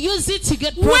 When you use it, you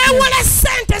get problems. Weewala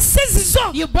ssente si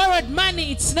zizo. You borrowed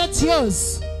money, it's not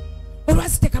yours.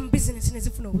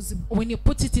 When you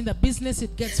put it in the business,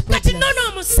 it gets problems.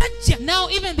 Now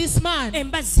even this man,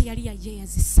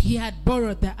 he had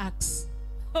borrowed the axe.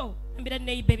 Tell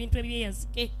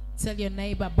your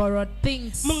neighbor, borrowed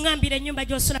things.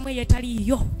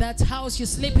 That house you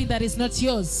sleep in that is not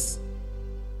yours.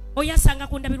 If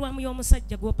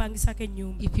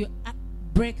you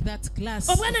break that glass,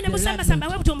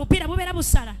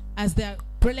 as they are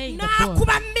playing the ball,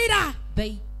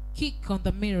 they kick on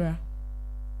the mirror.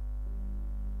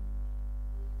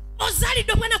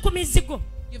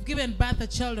 You've given birth a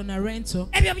child on a rental.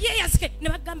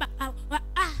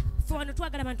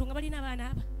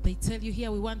 They tell you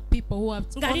here we want people who have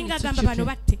only 2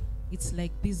 children. It's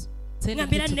like this. Tell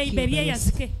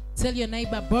your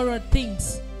neighbor, borrowed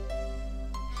things.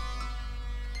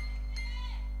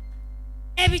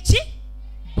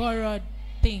 Borrowed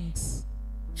things.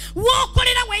 Where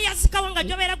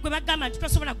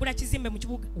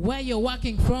you're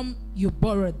working from, you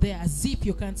borrowed there as if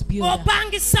you can't build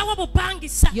there.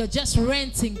 You're just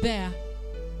renting there.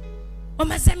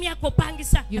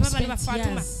 You've spent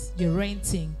years, you're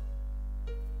renting.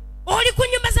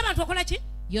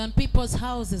 You're on people's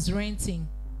houses renting.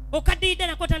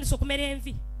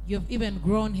 You've even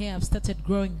grown hair, have started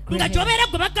growing gray hair.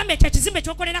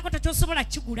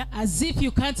 As if you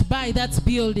can't buy that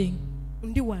building.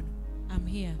 I'm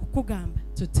here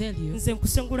to tell you,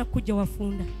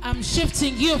 I'm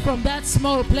shifting you from that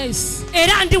small place.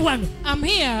 I'm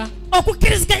here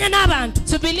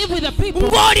to believe with the people. You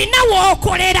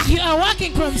are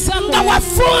working from somewhere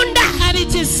and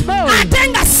it is small and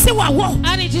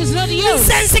it is not yours.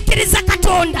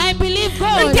 I believe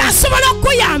God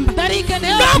that He can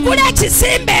help you and you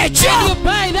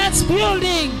buy that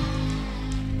building.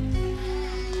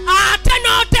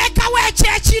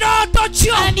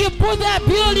 And you put that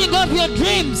building of your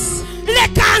dreams.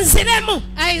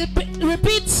 I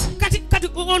repeat.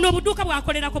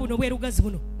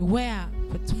 Where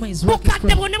Fatuma is working from.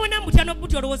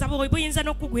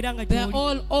 They are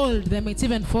all old. They might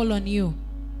even fall on you.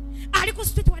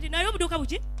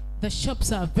 The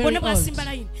shops are very old.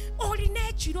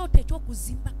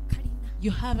 You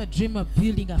have a dream of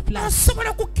building a flat.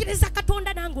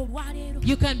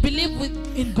 You can believe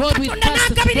in God with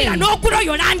pastor today. And God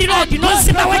provides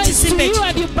to you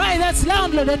and you buy that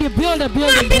landlord and you build a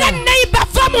building there.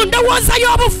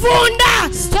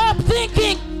 Stop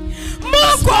thinking.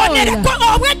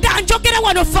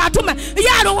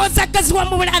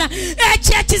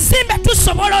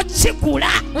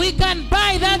 We can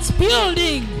buy that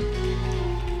building.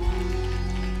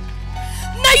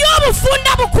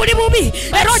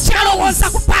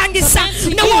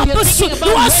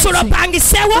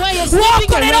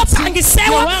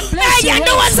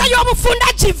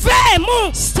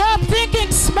 Stop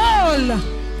thinking small.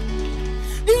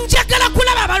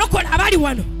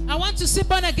 I want to see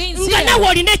born again here. You have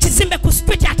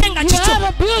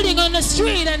a building on the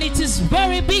street and it is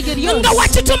very big and yours. You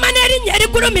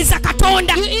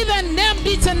even named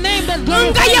it a name that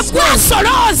glorifies God.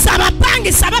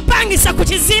 It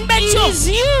is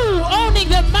you owning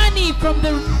the money from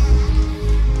the...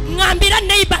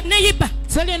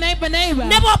 Tell your neighbor,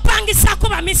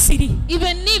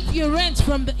 even if you rent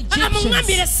from the Egyptians,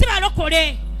 they are not born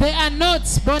again. You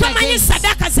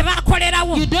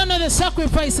don't know the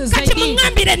sacrifices they did.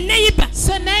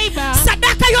 So neighbor,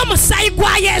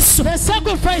 the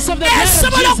sacrifice of the blood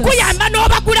of Jesus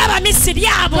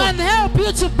can help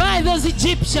you to buy those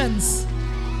Egyptians.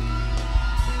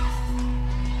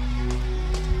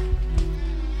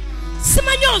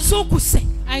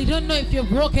 I don't know if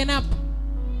you've woken up.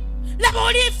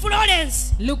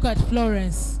 Look at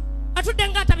Florence.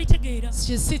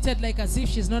 She's seated like as if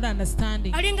she's not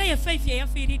understanding. As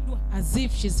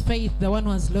if she's Faith, the one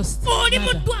who has lost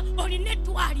mother.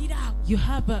 You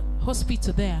have a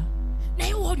hospital there.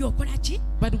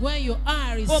 But where you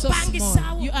are is so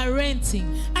small. You are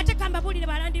renting.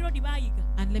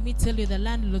 And let me tell you, the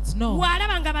landlords know.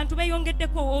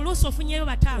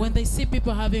 When they see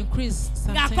people have increased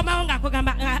sometimes,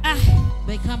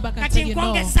 they come back and tell you,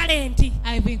 no,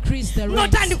 I've increased the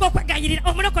rent. And you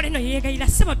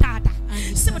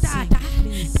start saying,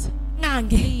 please,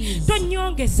 don't increase.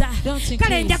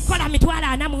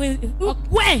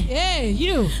 Hey,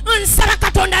 you. I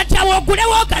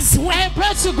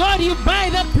pray to God you buy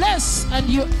the place and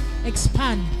you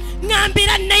expand. Tell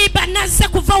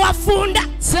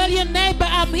your neighbor,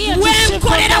 I'm here to shift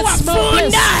from that small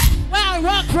place. Where I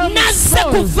work from is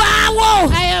small.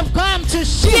 I have come to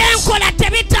shift. What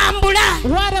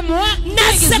I'm working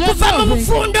is not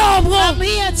moving. I'm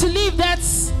here to leave that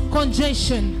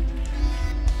congestion.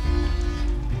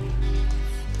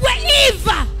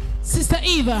 Sister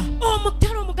Eve.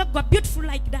 Beautiful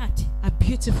like that. A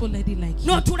beautiful lady like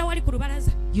you.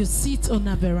 You sit on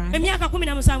a veranda.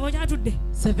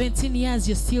 17 years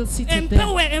you still sitting there.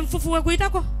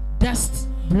 Dust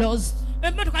blows.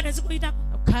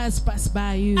 Cars pass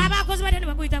by you.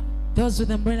 Those with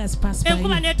umbrellas pass by you.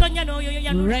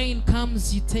 Rain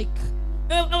comes, you take.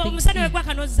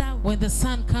 When the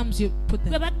sun comes, you put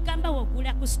them.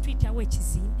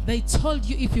 They told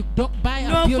you if you don't buy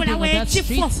a building on that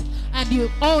street and you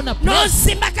own a place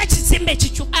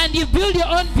and you build your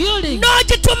own building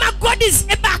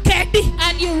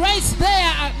and you raise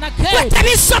there an arcade,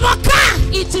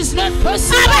 it is not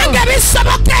possible.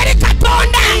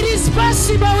 It is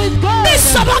possible with God. It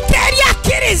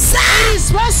is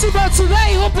possible to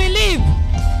they who believe.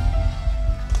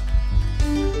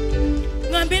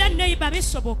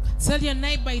 Tell your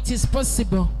neighbor it is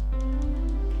possible.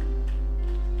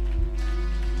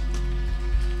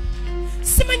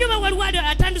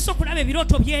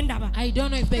 I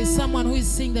don't know if there is someone who is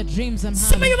seeing the dreams I'm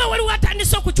having.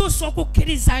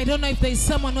 I don't know if there is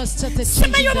someone who has started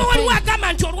changing their faith.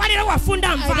 I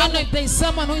don't know if there is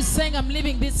someone who is saying I'm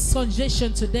leaving this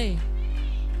congestion today.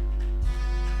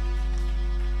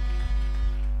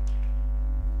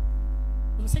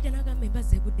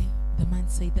 The man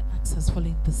said the axe has fallen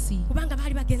in the sea.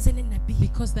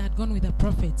 Because they had gone with the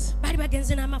prophets. They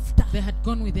had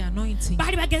gone with the anointing.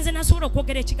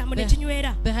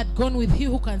 They had gone with he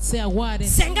who can say a word and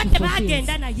fulfills.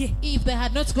 If they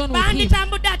had not gone with him,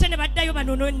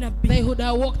 they would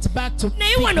have walked back to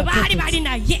the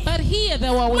prophets. But here they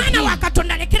were with him.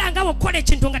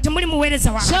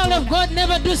 Child of God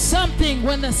never do something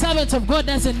when the servant of God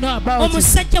doesn't know about it. The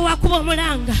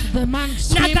man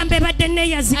screamed and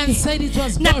said it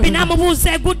was boring. And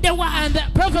the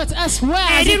prophet asked, where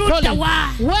has it fallen?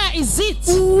 Where is it?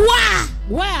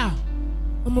 Where?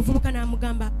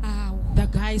 The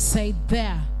guy said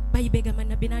there.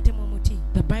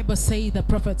 The Bible says the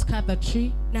prophet cut the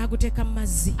tree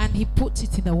and he put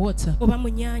it in the water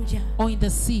or in the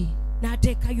sea. And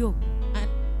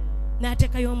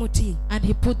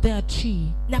he put there a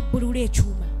tree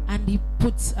and he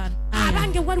puts an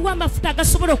iron. There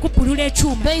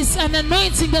is an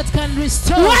anointing that can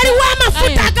restore the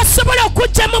iron.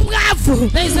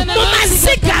 There is an anointing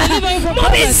that can deliver you from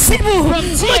poverty, from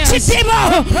tears,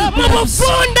 from problems,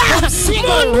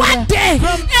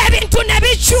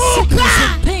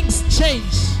 things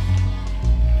change.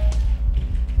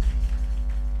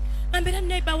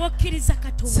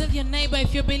 Tell your neighbor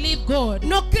if you believe God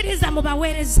and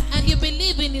you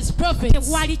believe in his prophets,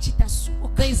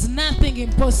 there is nothing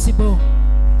impossible.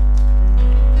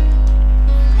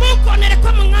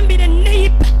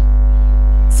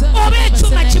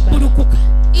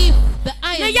 If the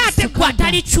iron is to come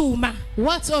down,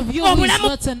 what of you who is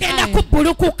not an iron?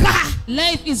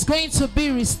 Life is going to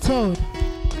be restored.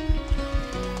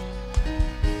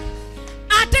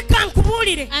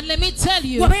 And let me tell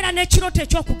you,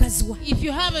 if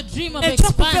you have a dream of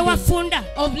expanding,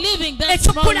 of living that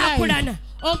small life,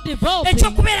 of developing,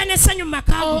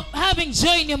 or having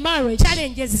joy in your marriage,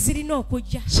 challenges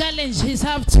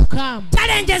have to come.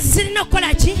 Challenges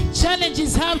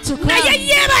have to come.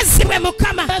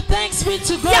 But thanks be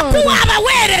to God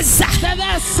that there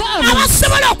are servants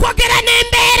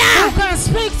who can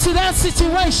speak to that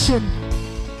situation.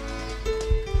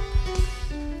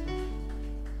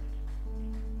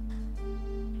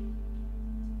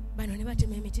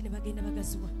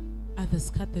 Others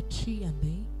cut the tree and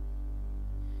they.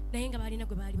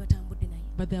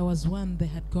 But there was one they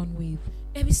had gone with.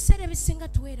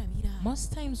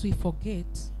 Most times we forget.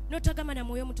 You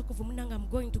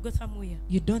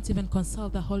don't even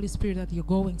consult the Holy Spirit that you're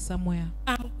going somewhere.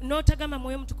 I'm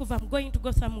going to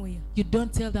go somewhere. You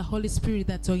don't tell the Holy Spirit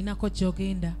that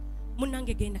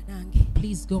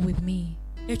please go with me.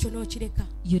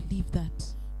 You leave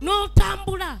that.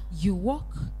 You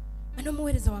walk.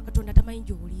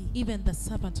 Even the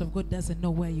servant of God doesn't know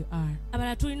where you are.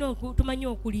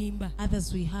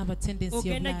 Others, we have a tendency of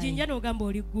lying.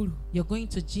 You're going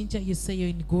to Ginger, you say you're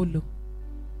in Gulu.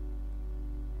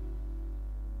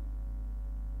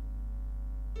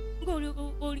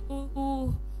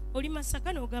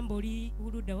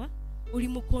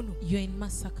 You're in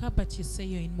Masaka, but you say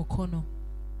you're in Mukono.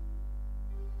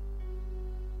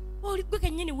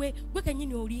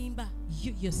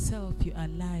 You yourself, you are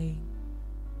lying.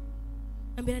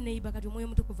 Tell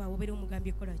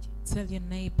your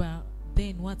neighbor,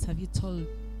 then what have you told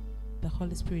the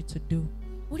Holy Spirit to do?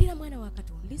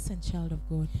 Listen, child of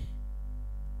God.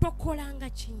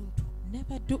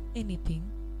 Never do anything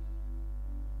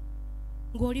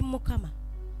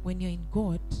when you're in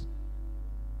God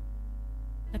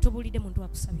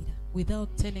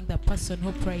without telling the person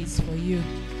who prays for you.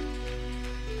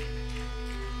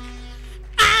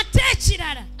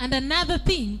 And another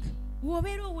thing,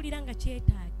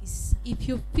 if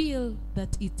you feel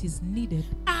that it is needed,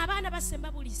 pardon?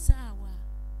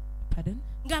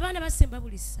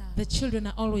 The children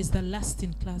are always the last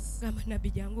in class.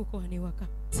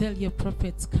 Tell your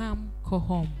prophets, come, go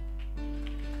home.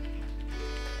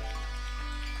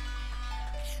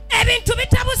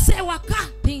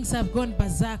 Things have gone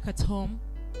berserk at home.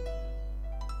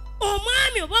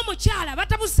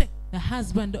 The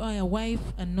husband or a wife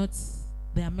are not,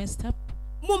 they are messed up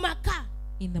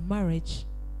in the marriage.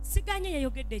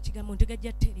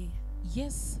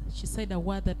 Yes, she said a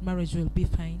word that marriage will be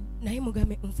fine.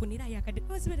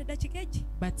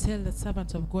 But tell the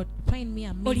servant of God, find me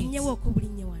a minute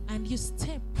and you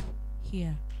step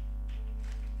here.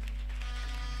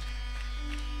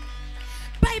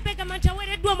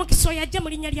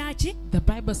 The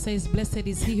Bible says, blessed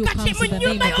is he who comes in the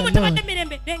name of the Lord.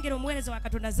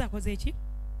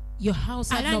 Your house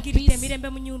has no peace,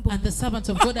 and the servant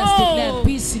of God has declared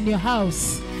peace in your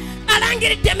house. Has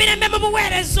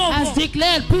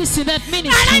declared peace in that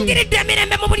ministry.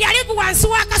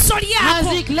 Has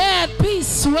declared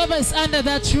peace whoever is under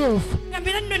that roof.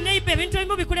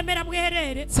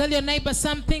 Tell your neighbor,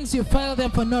 some things you file them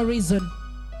for no reason.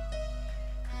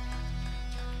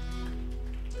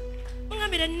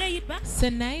 Say,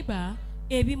 neighbor,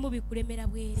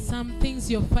 some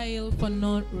things you file for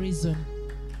no reason.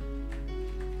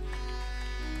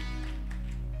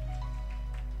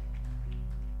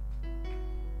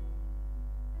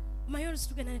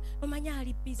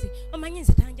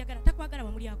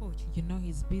 You know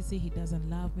he's busy, he doesn't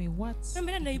love me. What?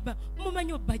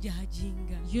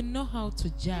 You know how to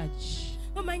judge.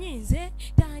 You know me,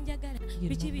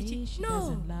 she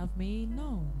doesn't love me.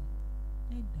 No.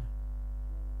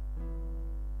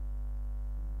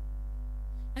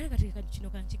 And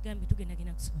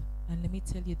let me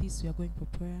tell you this, we are going for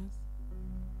prayers.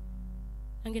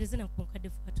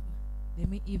 Let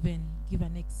me even give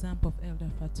an example of Elder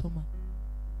Fatuma.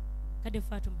 Elder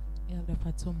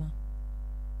Fatuma.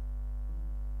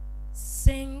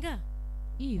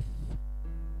 If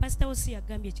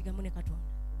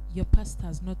your pastor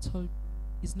has not told,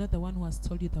 is not the one who has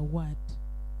told you the word,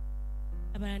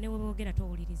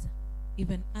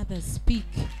 even others speak,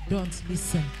 don't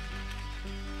listen.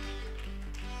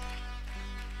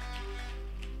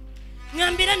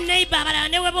 Tell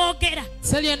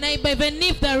your neighbor, even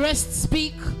if the rest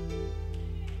speak,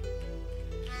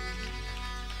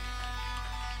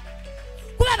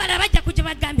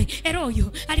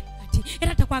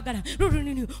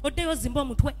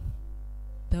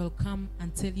 they will come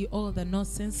and tell you all the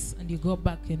nonsense, and you go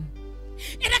back and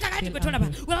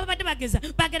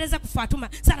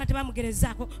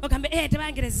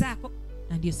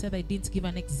you said I didn't give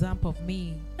an example of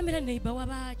me.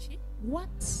 What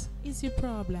is your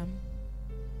problem?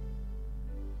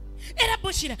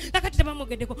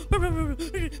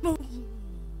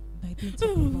 I didn't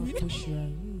talk about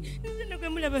Bushra.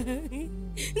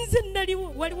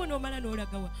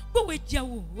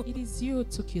 It is you who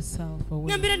took yourself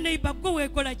away.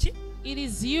 It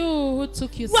is you who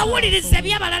took yourself away.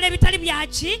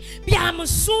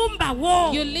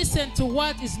 You listen to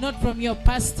what is not from your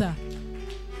pastor.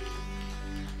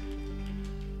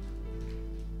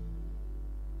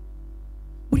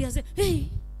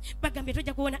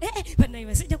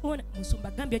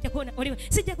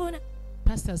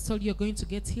 Pastor told you're going to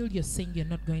get healed, you're saying you're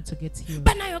not going to get healed.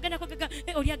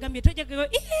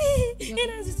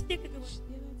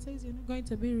 Says you're not going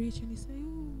to be rich, and you say,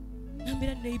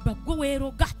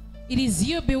 it is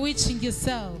you bewitching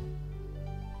yourself.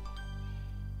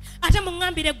 And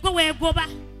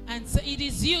so it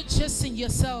is you chasing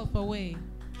yourself away.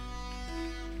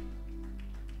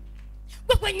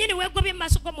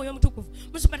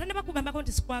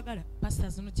 Pastor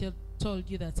has not told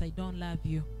you that I don't love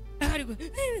you.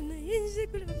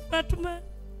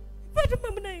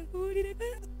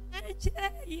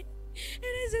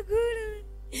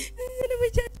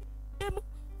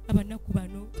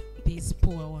 These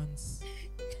poor ones.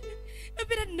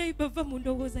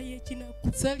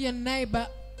 Tell your neighbor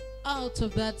out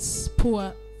of that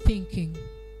poor thinking.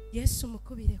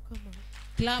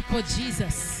 Clap for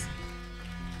Jesus.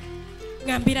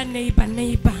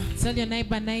 Tell your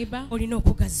neighbor,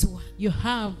 you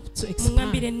have to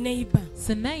expand.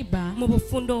 Say, neighbor,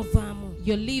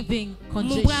 You're leaving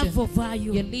congestion.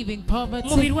 You're leaving poverty.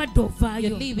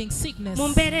 You're leaving sickness. You're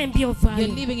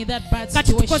living in that bad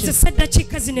situation. Let's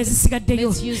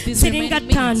use these remaining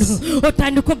minutes.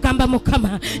 Otandika okugamba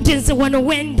Mukama nti nze wano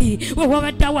wendi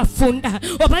wewabadde awafunda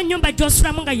oba nnyumba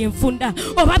gy'osulamu nga yenfunda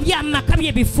oba byamaka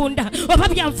byebifunda oba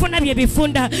byanfuna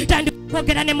byebifunda tandika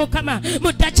okwogera ne Mukama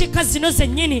mu ddakiika zino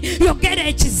zennyini yogera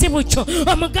ekizibu kyo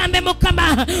omugambe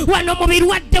Mukama wano mu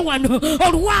birwadde wano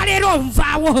olwaleero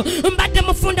nvaawo mbadde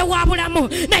mufunda wa bulamu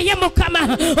naye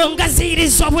Mukama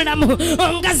ongaziyiriza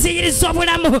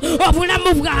obulamu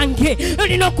obulamu bwange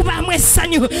olina okubaamu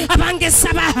essanyu abange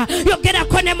saba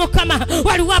yogerako ne Mukama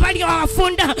waliwo abali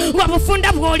awafunda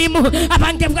wabufunda bw'olimu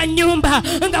abange bwa nnyumba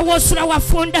nga woosula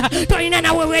wafunda tolina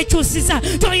nawe weekyusiza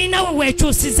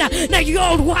naye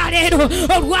olwaleero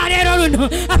luno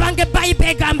abange Bayibuli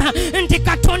egamba nti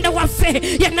Katonda waffe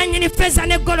ye nannyini ffeeza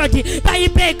ne golodi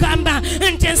Bayibuli egamba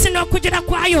nti ensi n'okugira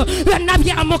kwayo byonna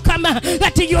bya Mukama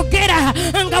kati yogera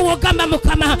nga wogamba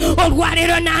Mukama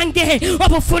olwaleero nange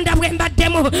obufunda bwe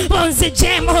mbaddemu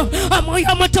onzigyemu omwoyo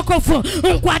omutukuvu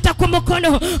nkwata ku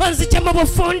mukono onzigye mu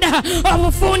obufunda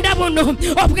buno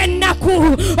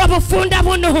obw'ennaku obufunda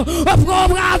buno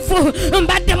obw'obwavu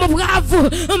mbadde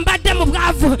mu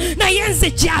bwavu naye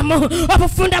nzigyamu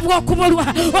obufunda bw'okubulwa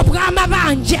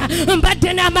obw'amabanja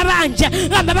mbadde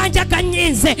n'amabanja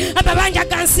gannyize amabanja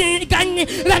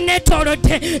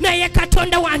ganneetoolodde naye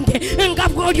Katonda wange nga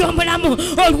bw'oli omulamu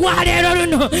olwaleero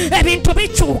luno ebintu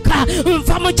bikyuka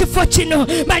nva mu kifo kino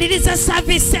maliriza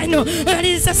saaviisi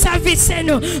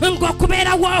eno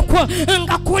ng'okubeera wookwo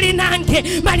nga kuli nange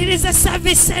maliriza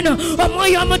saaviisi eno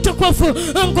omwoyo omutukuvu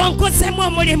ng'onkozemu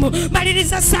omulimu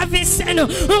maliriza saaviisi eno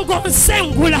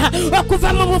ng'onsengula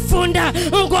okuva mu bufunda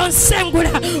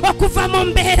ng'onsengula okuva mu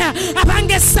mbeera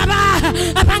abange saba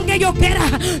abange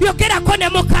yogerako ne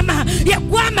Mukama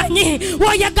yegwamanyi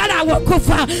woyagala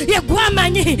okuva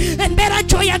yegwamanyi embeera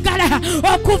gy'oyagala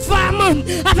okuvaamu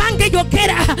abange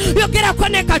yogerako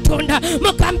ne Katonda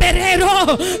mugambe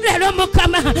leero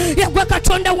Mukama yegwe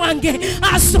Katonda wange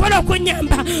asobola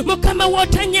okunyamba Mukama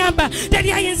w'otanyamba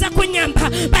teri ayinza kunyamba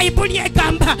Bayibuli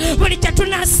egamba buli kye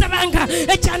tunaasabanga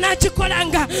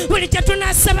ekyanakikolanga buli kye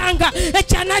tunaasabanga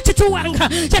ekyanakituwanga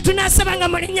kye tunaasabanga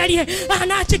mu linnya lye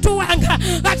anaakituwanga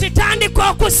kati tandika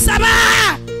okusaba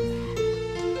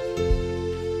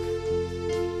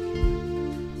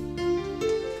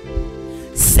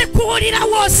sikuwulira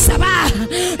woosaba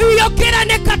yogera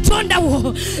ne Katonda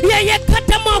wo yeye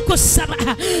katamu okusaba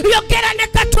yogera ne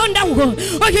Katonda wo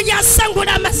oyo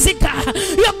yasangula amaziga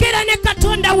yogera ne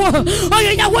Katonda wo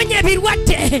oyo yawonya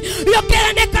ebirwadde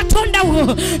yogera ne Katonda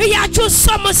wo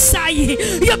yakyusa omusaayi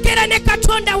yogera ne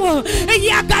Katonda wo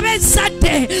yagaba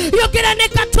ezzadde yogera ne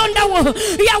Katonda wo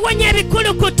yawonya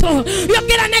ebikulukutu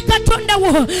yogera ne Katonda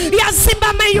wo yazimba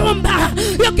amayumba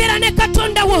yogera ne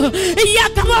Katonda wo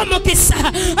yagaba omukisa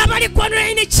abali ku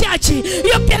online church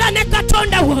yogera ne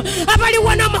Katonda wo abali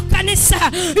wano mu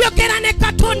kanisa yogera ne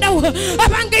Katonda wo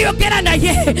abange yogera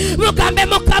naye mugambe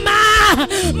Mukama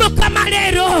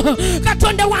leero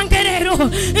Katonda wange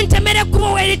leero ntemere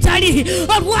kubo weritali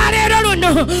olwaleero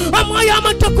luno omwoyo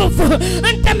omutukuvu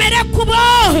ntemere kubo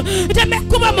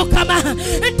Mukama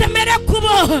ntemere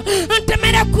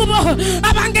kubo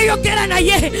abange yogera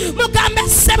naye mugambe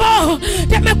sebo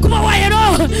teme kubo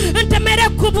waero ntemere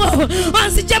kubo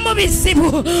onzije mu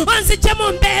bizibu onzije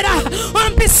mu mbeera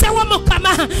ompisewo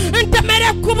Mukama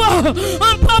ntemere kubo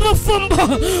ompa obufumbo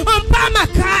ompa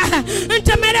amaka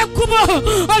ntemere kubo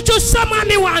okyuse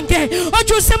omwami wange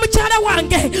okyuse mukyala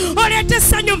wange oleete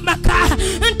essanyu mu maka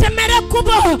ntemere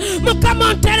kubo Mukama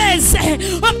ontereze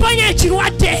omponya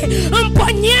ekirwadde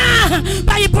mponya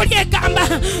Bayibuli egamba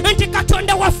nti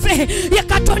Katonda waffe ye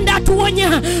Katonda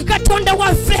atuwonya Katonda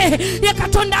waffe ye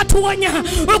Katonda atuwonya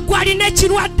ogwalina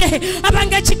ekirwadde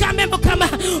abange kigambe Mukama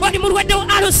oli mulwadde wa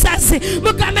alusasi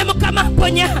mugambe Mukama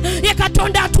mponya ye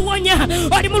Katonda atuwonya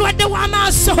oli mulwadde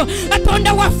w'amaaso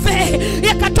Katonda waffe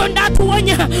ye Katonda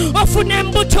atuwonya ofuna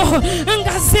embuto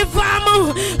nga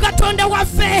zivaamu Katonda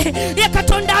waffe ye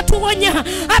Katonda atuwonya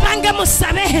abange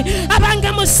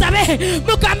musabe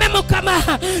mugambe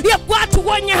Mukama ye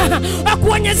gwatuwonya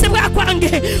okuwonyezebwa kwange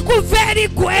kuva eri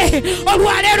gwe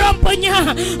olwaleero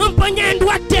mponya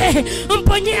endwadde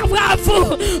mponya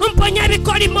obwavu mponya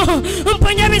ebikolimo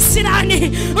mponya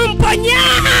ebisiraani mponya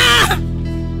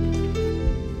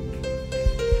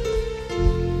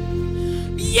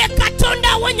ye Katonda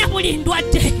awonya buli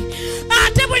ndwadde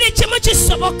ate buli kimu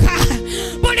kisoboka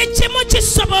buli kimu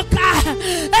kisoboka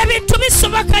ebintu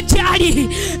bisoboka gyali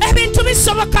ebintu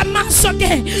bisoboka maaso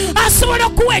ge asobola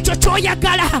okuwa ekyo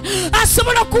kyoyagala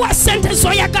asobola okuwa sente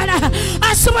zoyagala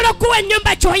asobola okuwa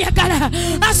ennyumba gyoyagala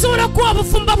asobola okuwa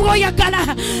obufumbo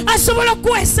bwoyagala asobola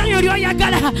okuwa essanyu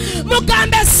lyoyagala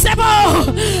mugambe ssebo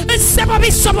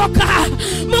bisoboka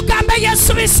mugambe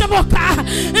Yesu bisoboka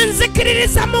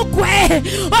nzikiririza mugwe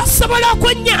osobola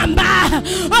okunyamba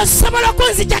osobola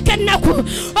okunzijjako ennaku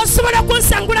osobola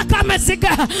okunsangulako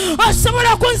amaziga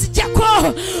osobola okunzijjako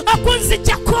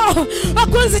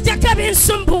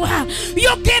ebinsumbuwa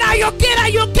yogera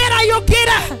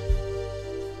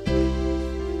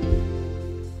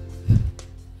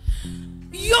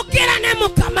yogera ne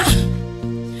Mukama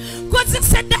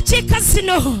kozesa eddakiika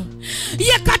zino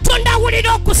ye Katonda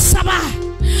awulira okusaba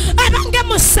abange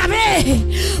musabe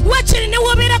wakiri ne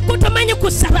wobeera kutomanyi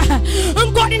kusaba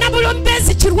ng'olina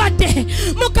bulumbezi kirwadde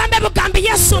mugambe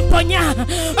Yesu mponya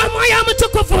omwoyo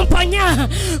omutukuvu mponya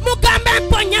mugambe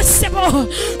mponya ssebo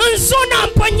nzuuno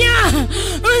mponya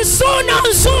nzuuno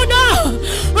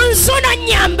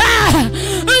nyamba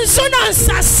nzuuno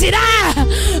nsasira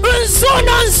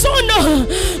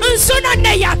nzuuno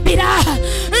neyambira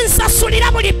nsasulira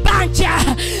buli bbanja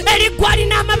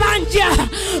erigwalina amabanja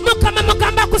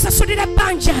mukamba kusasulira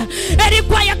ebbanja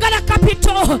erigwayagala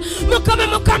kapito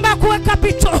mukamba akuwe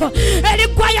kapito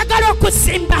erigwayagala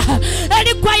okuzimba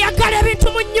erigwayagala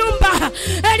ebintu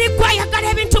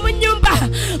mu nyumba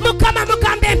mukama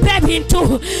mugambe mpa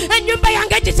ebintu ennyumba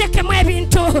yange gitekemu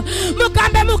ebintu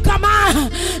mugambe Mukama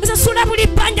nsasula buli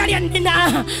bbanja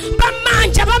lyennina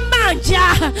bamanja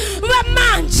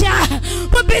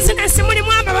mu bizinesi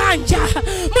mulimu amabanja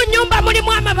mu nyumba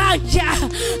mulimu amabanja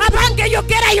abange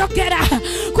yogera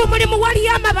ku mulimu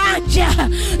waliyo amabanja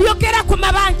yogera ku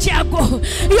mabanja ago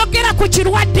yogera ku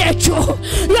kirwadde ekyo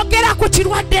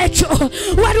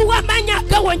waliwo amaanyi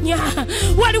agawonya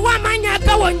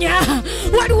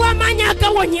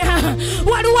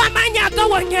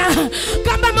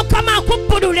gamba Mukama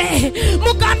akubbulule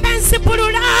mugambe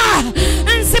nsipulula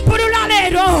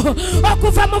leero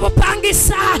okuva mu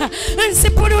bupangisa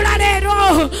nsipulula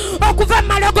leero okuva mu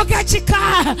malogo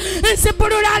g'ekika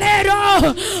nsipulula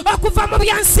leero okuva mu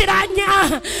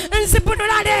byansiranya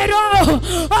nsipulula leero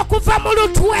okuva mu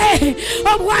lutwe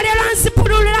olwaleero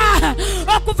nsipulula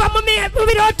okuva mu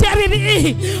birooto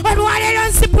ebibi olwaleero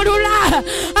nsipulula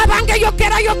abange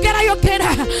yogera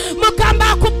mugamba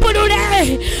akubbulula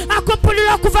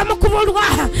okuva mu kubulwa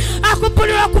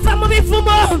akubbulula okuva mu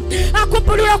bivumo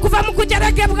akubbulula okuva mu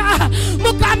kujeregebwa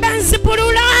mugambe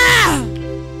nsipulula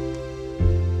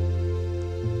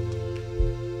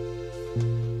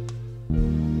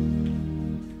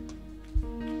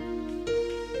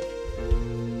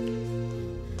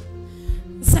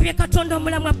nsabye Katonda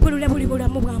omulamu abbulule buli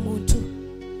bulamu bwa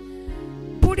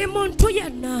buli muntu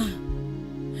yenna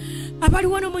abali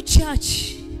wano mu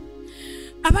kyaki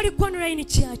abali ku online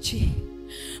kyaki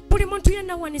buli muntu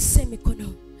yenna wanise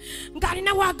emikono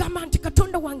ng'alina wagamba nti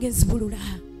Katonda wange nzibulula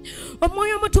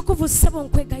omwoyo omutukuvu ssebo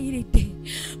nkwegayiridde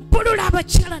bulula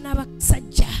abakyala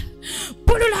n'abasajja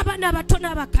bulula abaana abato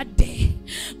n'abakadde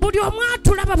buli omu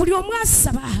atulaba buli omu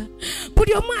asaba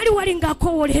buli omu ali wali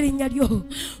ng'akoowoola erinnya lyo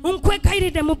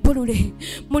nkwegayiridde mubbulule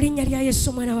mu linnya lya Yesu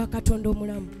omwana wa Katonda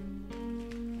omulamu.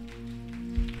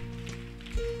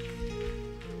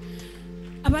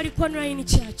 Abali ku online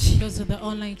church, those of the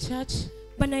online church,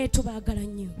 banaye tubaagala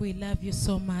nnyo. We love you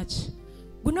so much.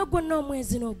 Guno gwonna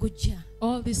omwezi n'ogujja,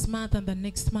 all this month and the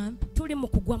next month, tuli mu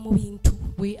kugwa mu bintu.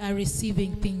 We are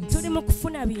receiving things. Tuli mu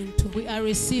kufuna bintu. We are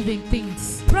receiving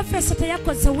things. Prophetess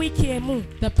teyakoze wiiki emu.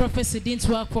 The prophecy didn't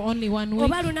work for only 1 week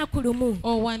oba lunaku lumu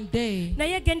or 1 day.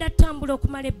 Naye genda tambula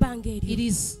okumala ebbanga eryo. It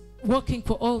is working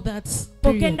for all that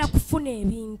period. Ogenda kufuna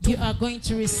ebintu. You are going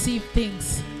to receive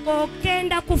things.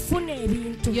 Ogenda kufuna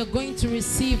ebintu. You're going to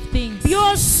receive things.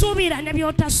 By'osuubira ne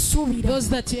by'otasuubira. Those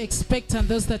that you expect and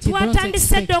those that you don't twatandise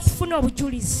expect. dda okufuna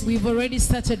obujulizi. We've already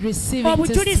started receiving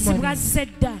obujulizi testimony. bwazze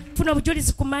dda. Funa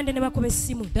obujulizi ku Monday ne bakuba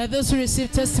essimu. There are those who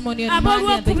receive testimony on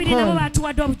Monday and they Ab'olwokubiri nabo call.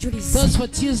 batuwadde obujulizi. Those for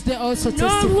Tuesday also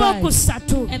testify.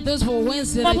 N'olwokusatu. And those for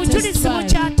Wednesday they obujulizi testify.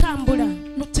 bukyatambula.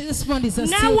 Testimonies are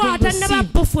still naawe being atannaba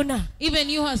received. bufuna. Even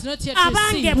you has not yet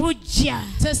abange received. bujja.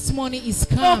 Testimony is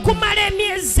coming. Okumala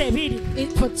emyezi ebiri.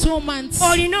 For 2 months.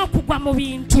 Olina okugwa mu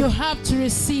bintu. You have to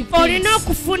receive things. Olina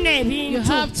okufuna ebintu. You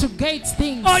have to get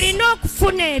things. Olina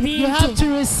okufuna ebintu. You have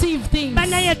to receive things.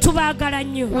 Banaye tubaagala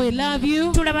nnyo. We love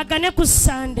you. Tulabagane ku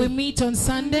Sunday. We meet on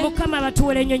Sunday. Mukama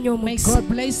batuwere nnyo nnyo May omukisa. God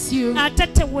bless you. Ate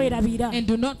teweerabira. And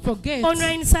do not forget.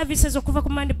 Online services okuva ku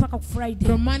Monday paka ku Friday.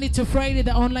 From Monday to Friday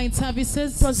the online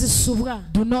services.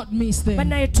 Do not miss them.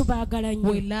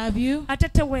 We love you.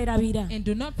 And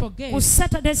do not forget,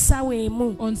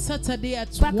 on Saturday at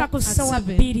 7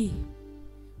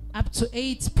 up to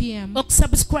 8 p.m.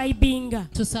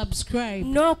 to subscribe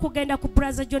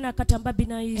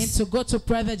and to go to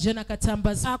Brother Jonah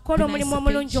Katamba's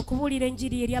page.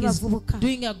 He's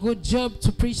doing a good job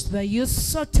to preach to the youth.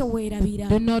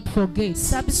 Do not forget,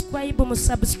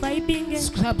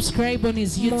 subscribe on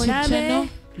his YouTube channel,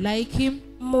 like him,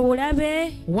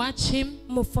 watch him,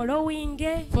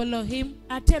 follow him,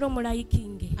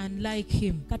 and like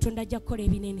him.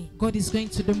 God is going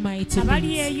to do mighty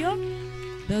things.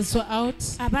 Those who are out,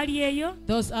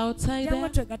 those outside there,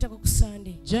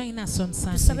 join us on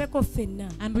Sunday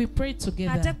and we pray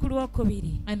together.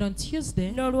 And on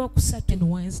Tuesday and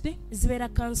Wednesday,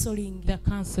 the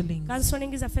counseling.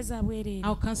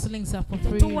 Our counselings are for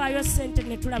free.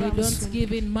 We don't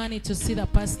give in money to see the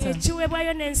pastor.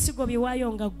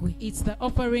 It's the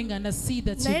offering and the seed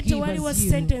that you give us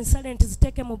you.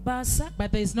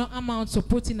 But there is no amount to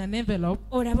put in an envelope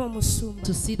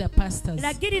to see the pastors.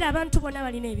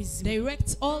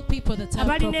 Direct all people that have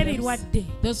problems,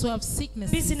 those who have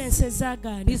sicknesses,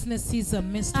 businesses are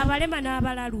messed up,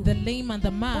 the lame and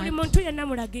the mad.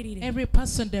 Every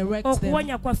person directs them.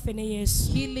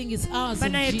 Healing is ours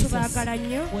in Jesus.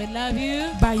 We love you.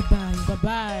 Bye bye. Bye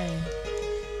bye.